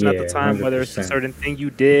person at the time, 100%. Whether it's a certain thing you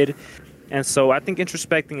did. And so I think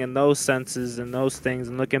introspecting in those senses and those things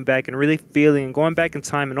and looking back and really feeling and going back in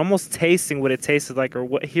time and almost tasting what it tasted like, or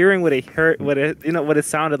hearing what it hurt, what it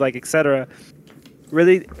sounded like, etc.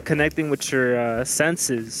 Really connecting with your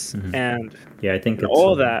senses, mm-hmm. and I think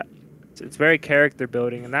all that. It's very character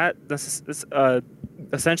building, and that's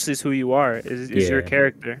essentially is who you are. Is your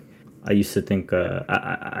character. I used to think.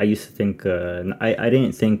 I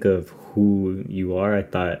didn't think of who you are. I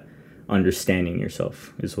thought understanding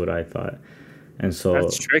yourself is what I thought, and so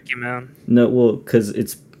that's tricky, man. No, well, because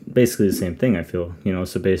basically the same thing, I feel.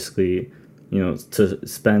 So basically, to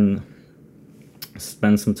spend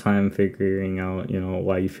some time figuring out,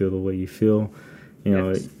 why you feel the way you feel.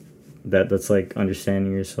 Yes. That's like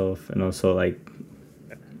understanding yourself, and also like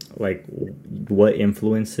what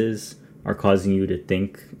influences are causing you to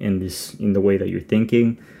think in the way that you're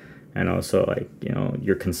thinking, and also like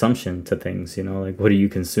your consumption to things. Like what are you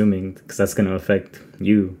consuming, because that's going to affect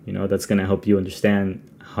you. That's going to help you understand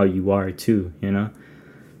how you are too.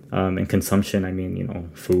 And consumption, I mean,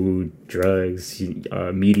 food, drugs,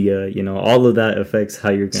 media, all of that affects how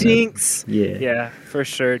you're gonna. Jinx. Yeah. Yeah, for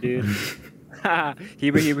sure, dude.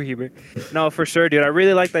 Heber. No, for sure, dude. I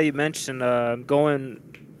really like that you mentioned going.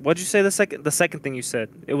 What'd you say the second thing you said?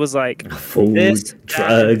 It was like Food, this,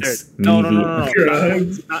 drugs, that, and third. media. No.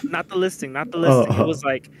 Drugs. Not the listing. Not the Oh, listing. oh. It was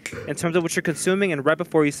like in terms of what you're consuming, and right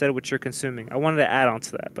before you said what you're consuming, I wanted to add on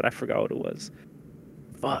to that, but I forgot what it was.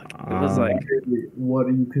 Fuck. It was like What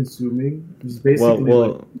are you consuming? It's basically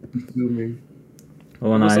well, consuming.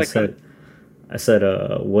 well, no, It was I like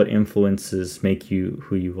said, what influences make you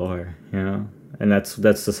who you are, and that's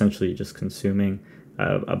essentially just consuming.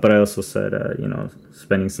 But I also said,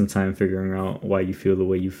 spending some time figuring out why you feel the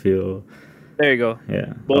way you feel. there you go.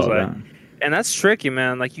 Yeah, Bullseye. all that. And that's tricky,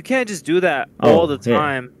 man. Like you can't just do that Oh, all the yeah.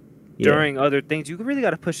 time during other things. You really got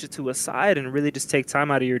to push it to a side and really just take time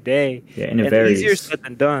out of your day. Yeah, and it And varies. easier said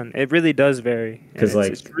than done. It really does vary. And 'Cause,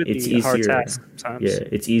 like, it's really it's a hard easier- task sometimes. Yeah,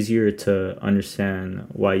 it's easier to understand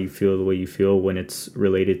why you feel the way you feel when it's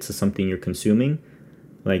related to something you're consuming.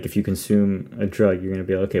 Like if you consume a drug, you're gonna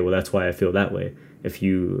be like, okay, well that's why I feel that way. If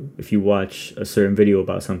you watch a certain video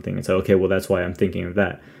about something, it's like, okay, well that's why I'm thinking of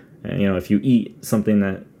that. And if you eat something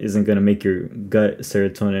that isn't gonna make your gut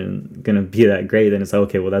serotonin gonna be that great, then it's like,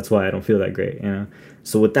 okay, well that's why I don't feel that great.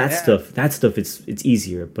 So with that stuff, it's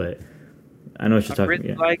easier. But I know what you're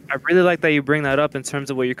talking about. I really like that you bring that up in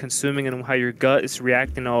terms of what you're consuming and how your gut is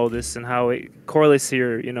reacting to all this and how it correlates to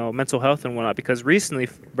your mental health and whatnot. Because recently,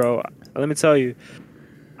 bro, let me tell you,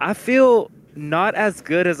 I feel not as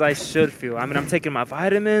good as I should feel. I mean, I'm taking my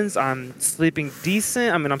vitamins. I'm sleeping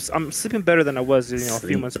decent. I mean, I'm sleeping better than I was, a few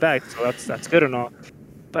Sleep. months back. So that's good and all.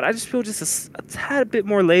 But I just feel just a tad bit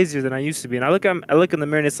more lazier than I used to be. And I look in the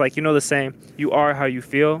mirror and it's like, the saying, you are how you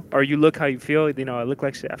feel, or you look how you feel. I look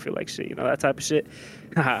like shit, I feel like shit, that type of shit.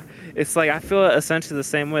 It's like I feel essentially the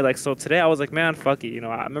same way. Like, so today I was like, man, fuck it.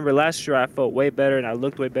 I remember last year I felt way better and I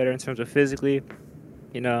looked way better in terms of physically,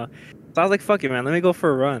 So I was like, fuck it, man, let me go for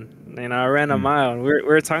a run. I ran a mile. And we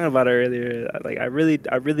were talking about it earlier. Like, I really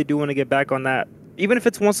do want to get back on that. Even if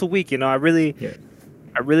it's once a week, I really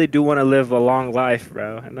do want to live a long life,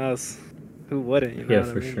 bro. And who wouldn't? You know Yeah, what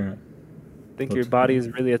I for mean? sure. I think your body is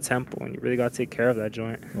really a temple, and you really got to take care of that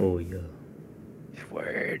joint. Oh yeah.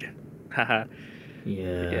 Word. Haha.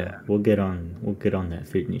 Yeah. We'll get on that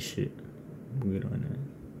fitness shit. We'll get on that.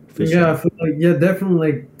 For Yeah, I sure. feel like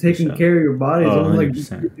definitely like taking sure. care of your body is Oh, almost like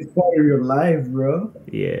 100%. it's part of your life, bro.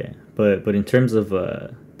 Yeah, but in terms of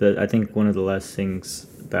I think one of the last things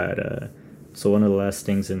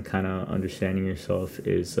in kind of understanding yourself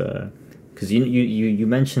is because you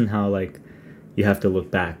mentioned how like you have to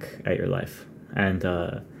look back at your life, and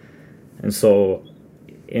so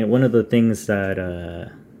one of the things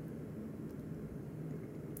that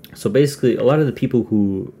so basically a lot of the people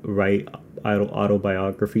who write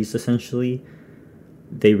autobiographies, essentially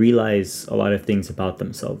they realize a lot of things about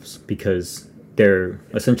themselves because they're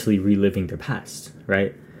essentially reliving their past,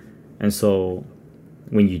 right? And so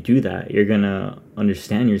when you do that, you're gonna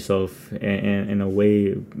understand yourself in a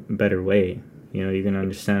way better way. You're gonna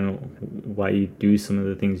understand why you do some of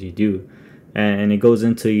the things you do, and it goes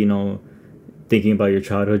into thinking about your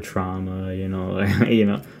childhood trauma,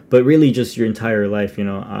 but really just your entire life.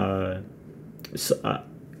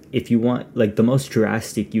 If you want, like, the most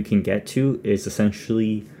drastic you can get to is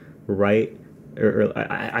essentially write. Or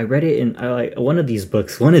I read it in one of these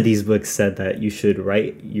books. One of these books said that you should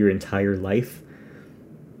write your entire life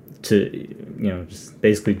to just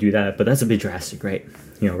basically do that. But that's a bit drastic, right?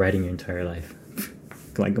 Writing your entire life.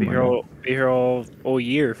 Like, Be here all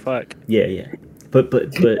year. Fuck. Yeah. But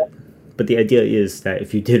the idea is that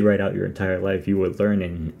if you did write out your entire life, you would learn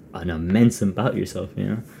an immense about yourself.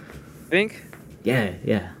 Think? Yeah.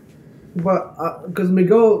 But because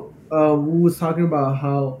Miguel was talking about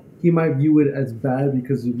how he might view it as bad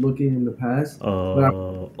because you're looking in the past.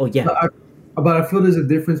 Yeah. But I feel there's a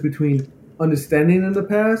difference between understanding in the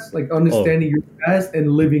past, like understanding your past,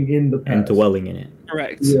 and living in the past. And dwelling in it.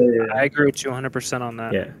 Correct. Yeah. I agree with you 100% on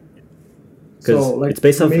that. Yeah. Because So, like, it's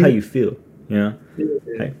based off maybe- how you feel, Yeah.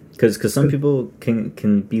 Because some people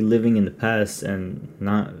can be living in the past and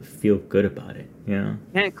not feel good about it. You know.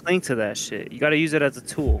 You can't cling to that shit. You got to use it as a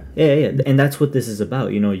tool. Yeah, and that's what this is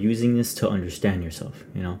about. You know, using this to understand yourself.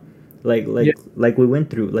 You know, like we went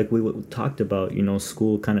through, like talked about. You know,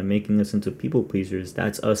 school kind of making us into people pleasers.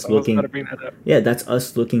 That's us I was looking. about to bring that up. Yeah, that's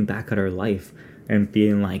us looking back at our life and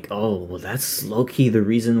being like, oh, well, that's low key the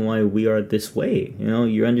reason why we are this way. You know,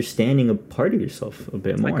 you're understanding a part of yourself a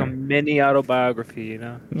bit It's more. like a mini autobiography, you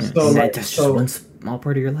know? Yeah, So, and like, that's just so- one small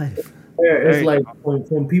part of your life. Yeah, There it's you like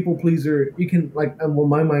from people pleaser, you can like, and when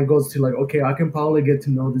my mind goes to like, okay, I can probably get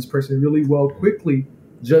to know this person really well quickly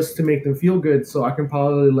just to make them feel good. So I can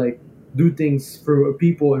probably like do things for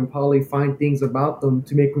people and probably find things about them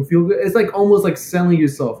to make them feel good. It's like almost like selling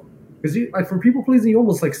yourself, because you like for people pleasing, you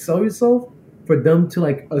almost like sell yourself for them to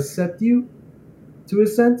like accept you, to a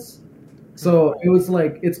sense. So it was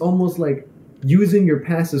like it's almost like using your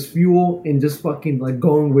past as fuel and just fucking like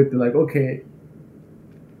going with it. Like, okay,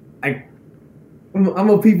 I'm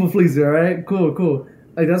a people pleaser, all right? Cool.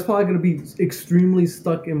 Like that's probably gonna be extremely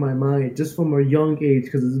stuck in my mind just from a young age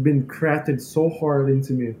because it's been crafted so hard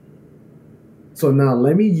into me. So now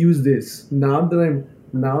let me use this. Now that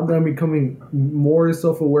I'm becoming more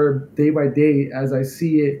self-aware day by day as I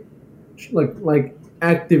see it, like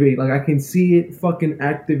activate. Like I can see it fucking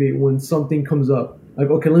activate when something comes up. Like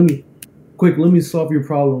okay, let me solve your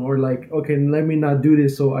problem, or like okay, let me not do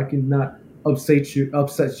this so I can not upset you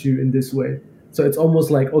in this way. So it's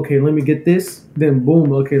almost like okay, let me get this, then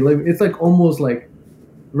boom, okay, it's like almost like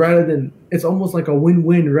it's almost like a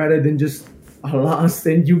win-win rather than just a loss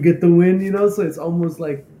and you get the win, you know. So it's almost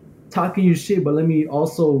like talking your shit, but let me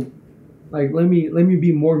also like let me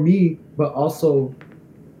be more me, but also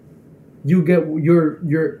you get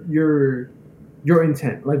your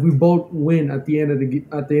intent. Like we both win at the end of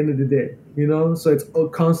the day, you know. So it's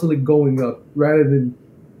constantly going up rather than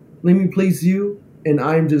let me please you and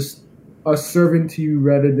I'm just a servant to you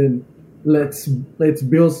rather than let's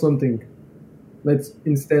build something. Let's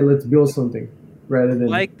build something rather than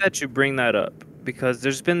I like that you bring that up because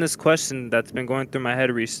there's been this question that's been going through my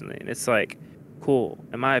head recently, and it's like, cool,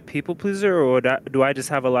 am I a people pleaser or do I just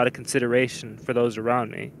have a lot of consideration for those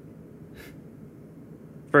around me?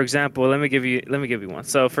 For example, let me give you one.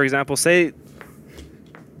 So, for example, say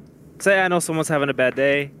I know someone's having a bad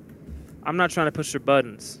day. I'm not trying to push their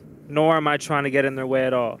buttons, nor am I trying to get in their way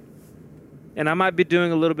at all. And I might be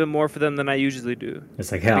doing a little bit more for them than I usually do.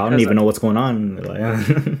 It's like, hell, I don't even know what's going on.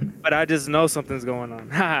 Like, but I just know something's going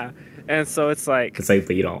on. And so it's like, but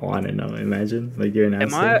you don't want to know. Imagine, like you're an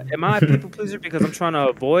asshole. am I a people pleaser because I'm trying to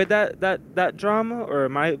avoid that drama, or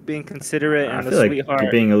am I being considerate and I a feel like sweetheart?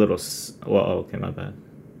 you're being a little. Well, okay, my bad.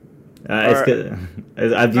 It's good.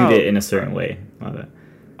 I viewed it in a certain way. My bad.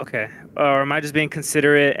 Okay, or am I just being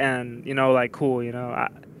considerate and like cool?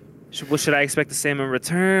 What should I expect the same in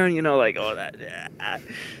return? Like all that. Yeah.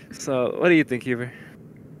 So, what do you think, Huber?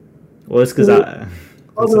 Well, it's because I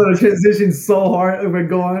was going to transition so hard. If I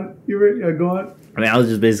go on, Huber, go on. I mean, I was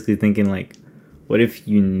just basically thinking, like, what if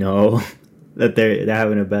you know that they're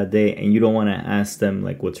having a bad day and you don't want to ask them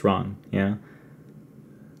like what's wrong? You know,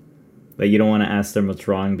 like you don't want to ask them what's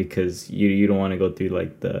wrong because you don't want to go through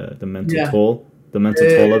like the mental toll,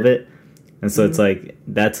 toll of it, and so it's like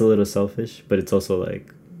that's a little selfish, but it's also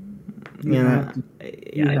like. Yeah.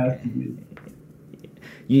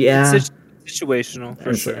 It's situational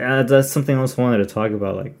for sure. That's something else I wanted to talk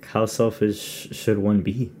about. Like, how selfish should one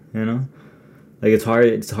be? You know, like it's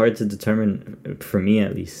hard to determine for me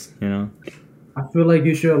at least. You know, I feel like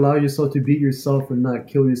you should allow yourself to beat yourself and not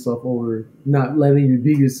kill yourself over not letting you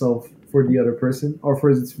beat yourself for the other person or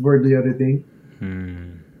for the other thing.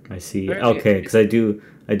 I see. Okay, because I do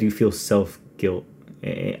feel self guilt.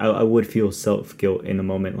 I would feel self-guilt in a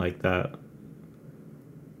moment like that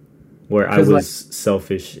where I was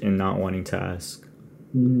selfish in not wanting to ask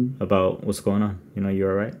about what's going on. You know, you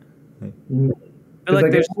all right?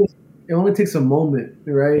 Like it only takes a moment,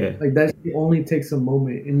 right? Yeah. Like that only takes a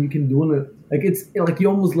moment and you can do it. Like it's like you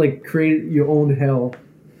almost like create your own hell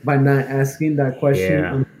by not asking that question.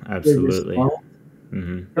 Yeah, absolutely.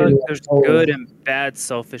 There's good and bad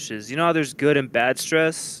selfishes. You know how there's good and bad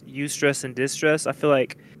stress, eustress and distress? I feel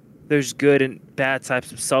like there's good and bad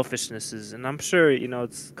types of selfishnesses, and I'm sure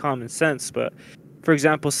it's common sense. But for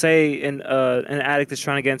example, say an addict is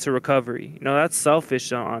trying to get into recovery. That's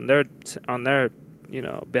selfish on their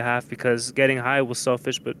behalf because getting high was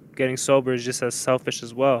selfish, but getting sober is just as selfish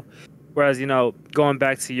as well. Whereas, going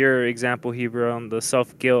back to your example, Hebrew, on the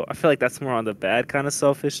self-guilt, I feel like that's more on the bad kind of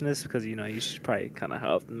selfishness because, you should probably kind of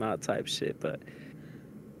help them out type shit. But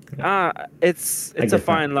it's a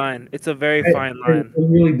fine line. It's a very fine line. It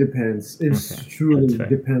really depends. It truly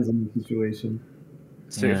depends on the situation.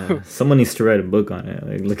 too. Yeah, someone needs to write a book on it.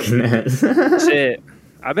 Like looking at. Shit.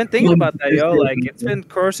 I've been thinking about that, yo. Like, it's been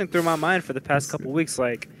coursing through my mind for the past couple weeks.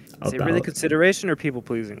 Like, is it really About- consideration or people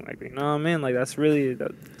pleasing? Like, you know what I mean? Like, that's really,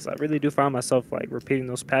 cause I really do find myself like repeating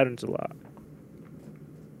those patterns a lot.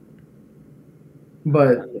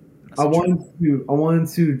 But That's I the wanted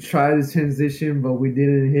to try the transition, but we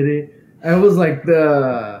didn't hit it. It was like this.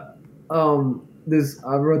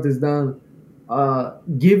 I wrote this down.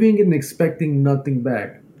 Giving and expecting nothing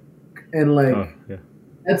back, and like Oh yeah.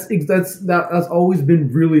 that's always been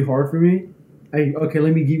really hard for me. Okay,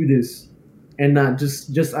 let me give you this, and not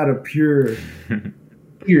just out of pure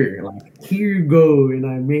here, like here you go, and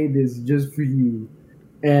I made this just for you,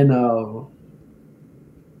 and I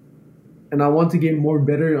want to get more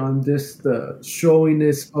better on just the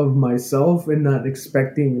showiness of myself and not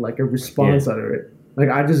expecting like a response out of it. Like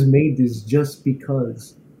I just made this just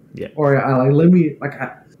because. Yeah. Or I like let me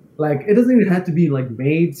like it doesn't even have to be like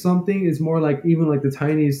made something. It's more like even like the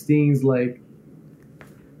tiniest things like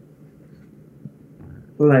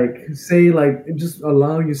say like just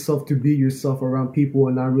allowing yourself to be yourself around people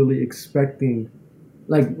and not really expecting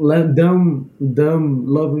like let them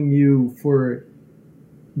loving you for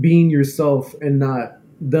being yourself and not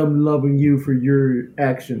them loving you for your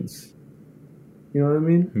actions. You know what I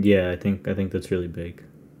mean? Yeah, I think that's really big.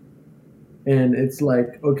 And it's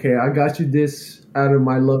like, okay, I got you this out of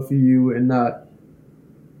my love for you and not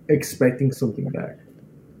expecting something back.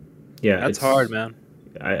 Yeah, That's hard, man.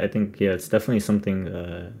 I think it's definitely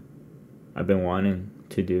something I've been wanting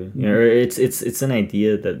to do. You know, it's an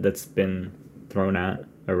idea that's been thrown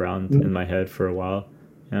around in my head for a while.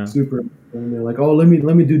 Yeah. Super. And they're like, oh, let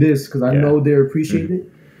me do this because I know they appreciate it.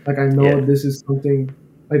 Like I know this is something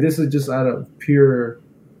like this is just out of pure.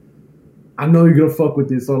 I know you're gonna fuck with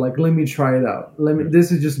this, so like let me try it out.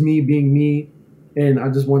 This is just me being me, and I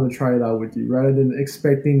just want to try it out with you, rather than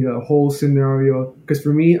expecting a whole scenario. Because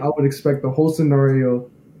for me, I would expect the whole scenario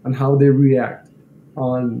on how they react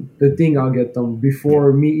on the thing I'll get them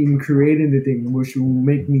before me even creating the thing, which will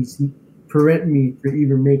make me prevent me from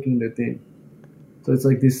even making the thing. So it's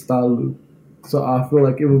like this style loop. So I feel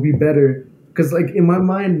like it would be better because like in my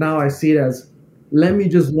mind now I see it as let me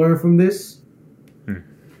just learn from this.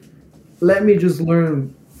 Let me just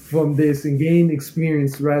learn from this and gain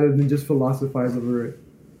experience rather than just philosophize over it.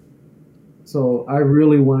 So I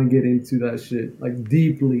really want to get into that shit, like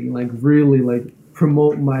deeply, like really, like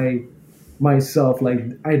promote myself. Like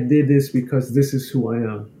I did this because this is who I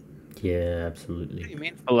am. Yeah, What do absolutely. you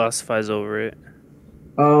mean philosophize over it?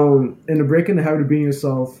 And the breaking the habit of being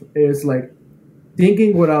yourself is like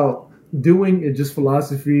thinking without doing it. Just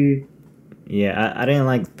philosophy. Yeah, I didn't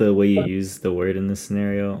like the way you used the word in this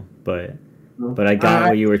scenario, but I got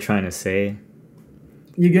what you were trying to say.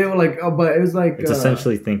 You get what, like, but it was like It's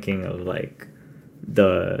essentially thinking of like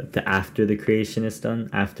the after the creation is done,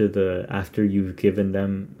 after you've given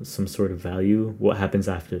them some sort of value, what happens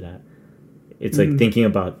after that? It's like thinking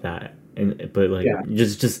about that, but like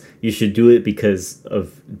just you should do it because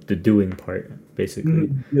of the doing part, basically.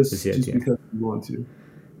 just because you want to.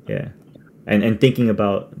 Yeah, and thinking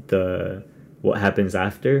about what happens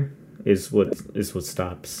after is what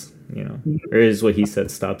stops, you know, or is what he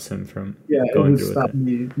said stops him from going through with it.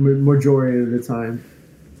 Me majority of the time.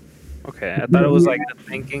 Okay, I thought it was like the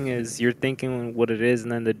thinking is you're thinking what it is,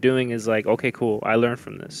 and then the doing is like, okay, cool, I learned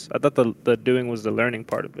from this. I thought the doing was the learning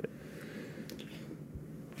part of it.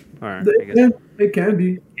 All right, I guess It can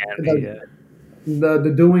be.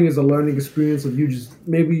 The doing is a learning experience of you just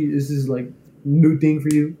maybe this is like new thing for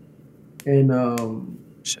you, and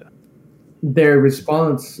their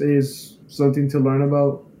response is something to learn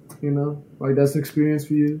about. You know, like that's an experience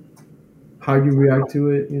for you. How you react to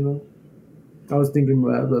it. You know, I was thinking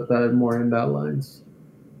about that more in that lines.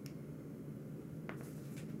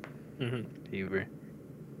 Fever.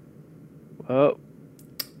 Well,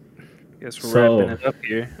 guess we're wrapping it up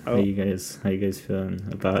here. How you guys feeling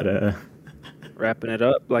about wrapping it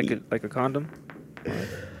up like a condom?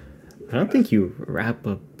 I don't think you wrap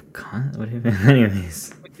up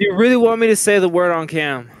anyways. Do you really want me to say the word on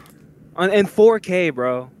cam? In 4K,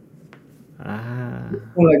 bro. Or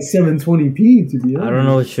like 720p to be honest. I don't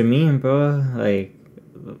know what you mean, bro. Like,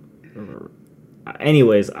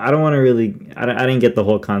 anyways, I don't want to really. I didn't get the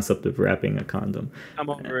whole concept of wrapping a condom. I'm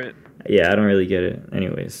over it. Yeah, I don't really get it.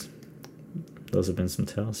 Anyways, those have been some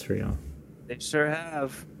tales for y'all. They sure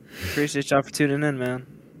have. Appreciate y'all for tuning in, man.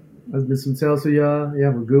 That's been some tales for y'all. You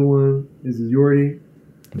have a good one. This is Yordi.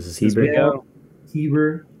 This is Heber.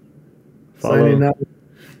 Heber.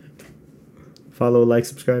 Follow, like,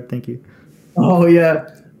 subscribe. Thank you. Oh yeah,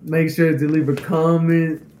 make sure to leave a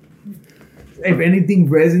comment. If anything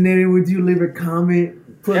resonated with you, leave a comment.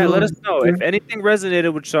 Put a Yeah, let little- us know if anything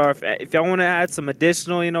resonated with y'all. If y'all want to add some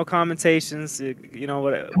additional, commentations,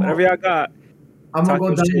 whatever y'all got. I'm gonna talk go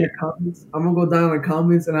your down in the shit. comments. I'm gonna go down in the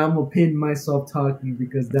comments and I'm gonna pin myself talking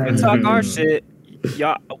because that And is talk our Mhm. shit.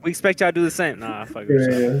 Y'all, we expect y'all to do the same. Nah, fuck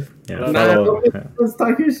it. yeah. Yeah, Nah, follow, Let's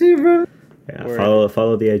talk your shit, bro. yeah, Word.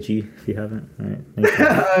 follow the IG if you haven't. All right,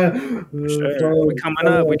 thank you. Sure. We coming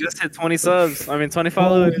up. We just hit 20 subs. 20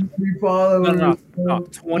 followers. 20 followers. No,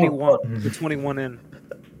 21. We're 21 in.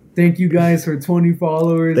 Thank you guys for 20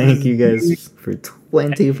 followers. Thank you guys for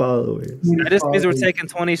 20 followers. That just means we're taking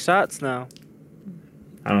 20 shots now.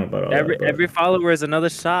 I don't know about all Every that. but- every follower is another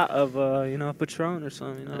shot of Patron or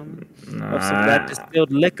something. Of some of Nah, that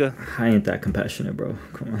distilled liquor. I ain't that compassionate, bro.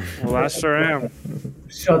 Come on. Well, I sure am.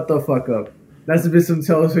 Shut the fuck up. That's a bit some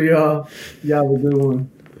tells for y'all. Y'all have a good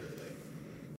one.